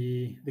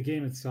 The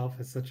game itself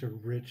has such a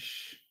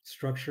rich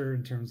structure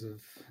in terms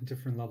of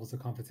different levels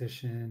of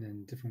competition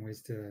and different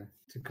ways to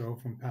go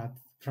from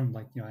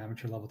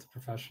amateur level to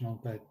professional.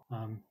 But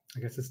I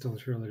guess it's still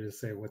too early to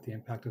say what the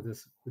impact of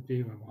this would be.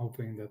 I'm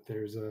hoping that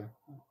there's a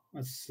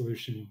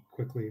solution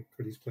quickly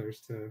for these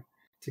players to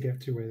get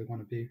to where they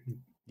want to be.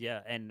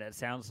 Yeah, and it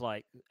sounds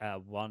like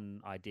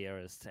one idea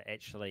is to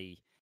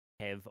actually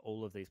have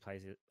all of these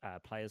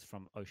players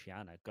from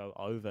Oceania go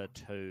over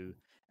to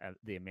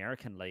the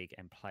American League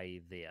and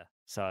play there.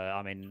 So,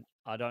 I mean,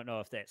 I don't know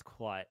if that's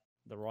quite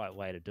the right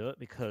way to do it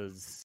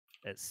because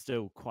it's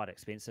still quite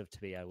expensive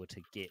to be able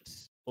to get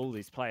all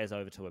these players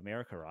over to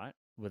America, right?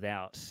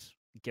 Without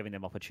giving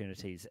them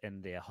opportunities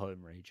in their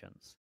home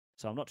regions.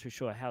 So I'm not too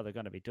sure how they're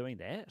going to be doing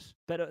that,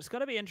 but it's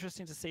going to be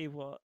interesting to see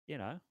what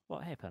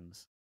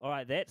happens. All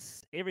right,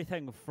 that's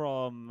everything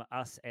from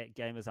us at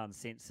Gamers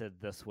Uncensored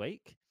this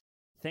week.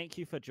 Thank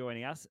you for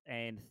joining us,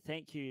 and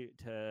thank you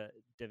to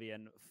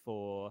Divian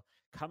for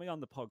coming on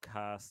the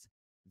podcast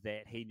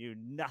that he knew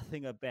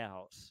nothing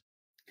about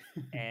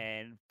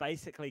and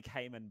basically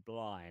came in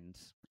blind.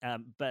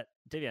 But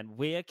Divian,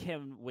 where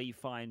can we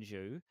find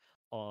you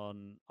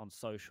on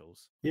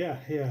socials? Yeah.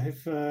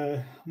 If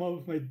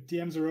my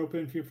DMs are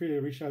open, feel free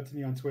to reach out to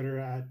me on Twitter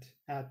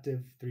at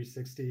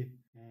div360.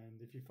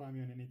 And if you find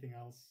me on anything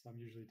else, I'm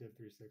usually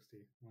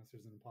div360, unless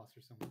there's an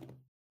imposter somewhere.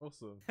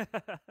 Awesome.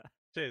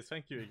 Cheers.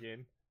 Thank you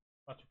again.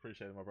 Much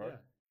appreciated, my bro. Yeah.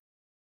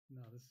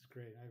 No, this is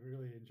great. I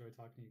really enjoy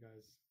talking to you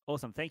guys.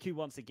 Awesome. Thank you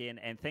once again.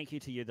 And thank you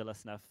to you, the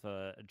listener,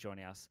 for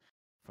joining us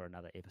for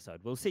another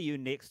episode. We'll see you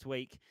next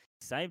week.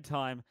 Same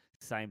time,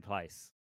 same place.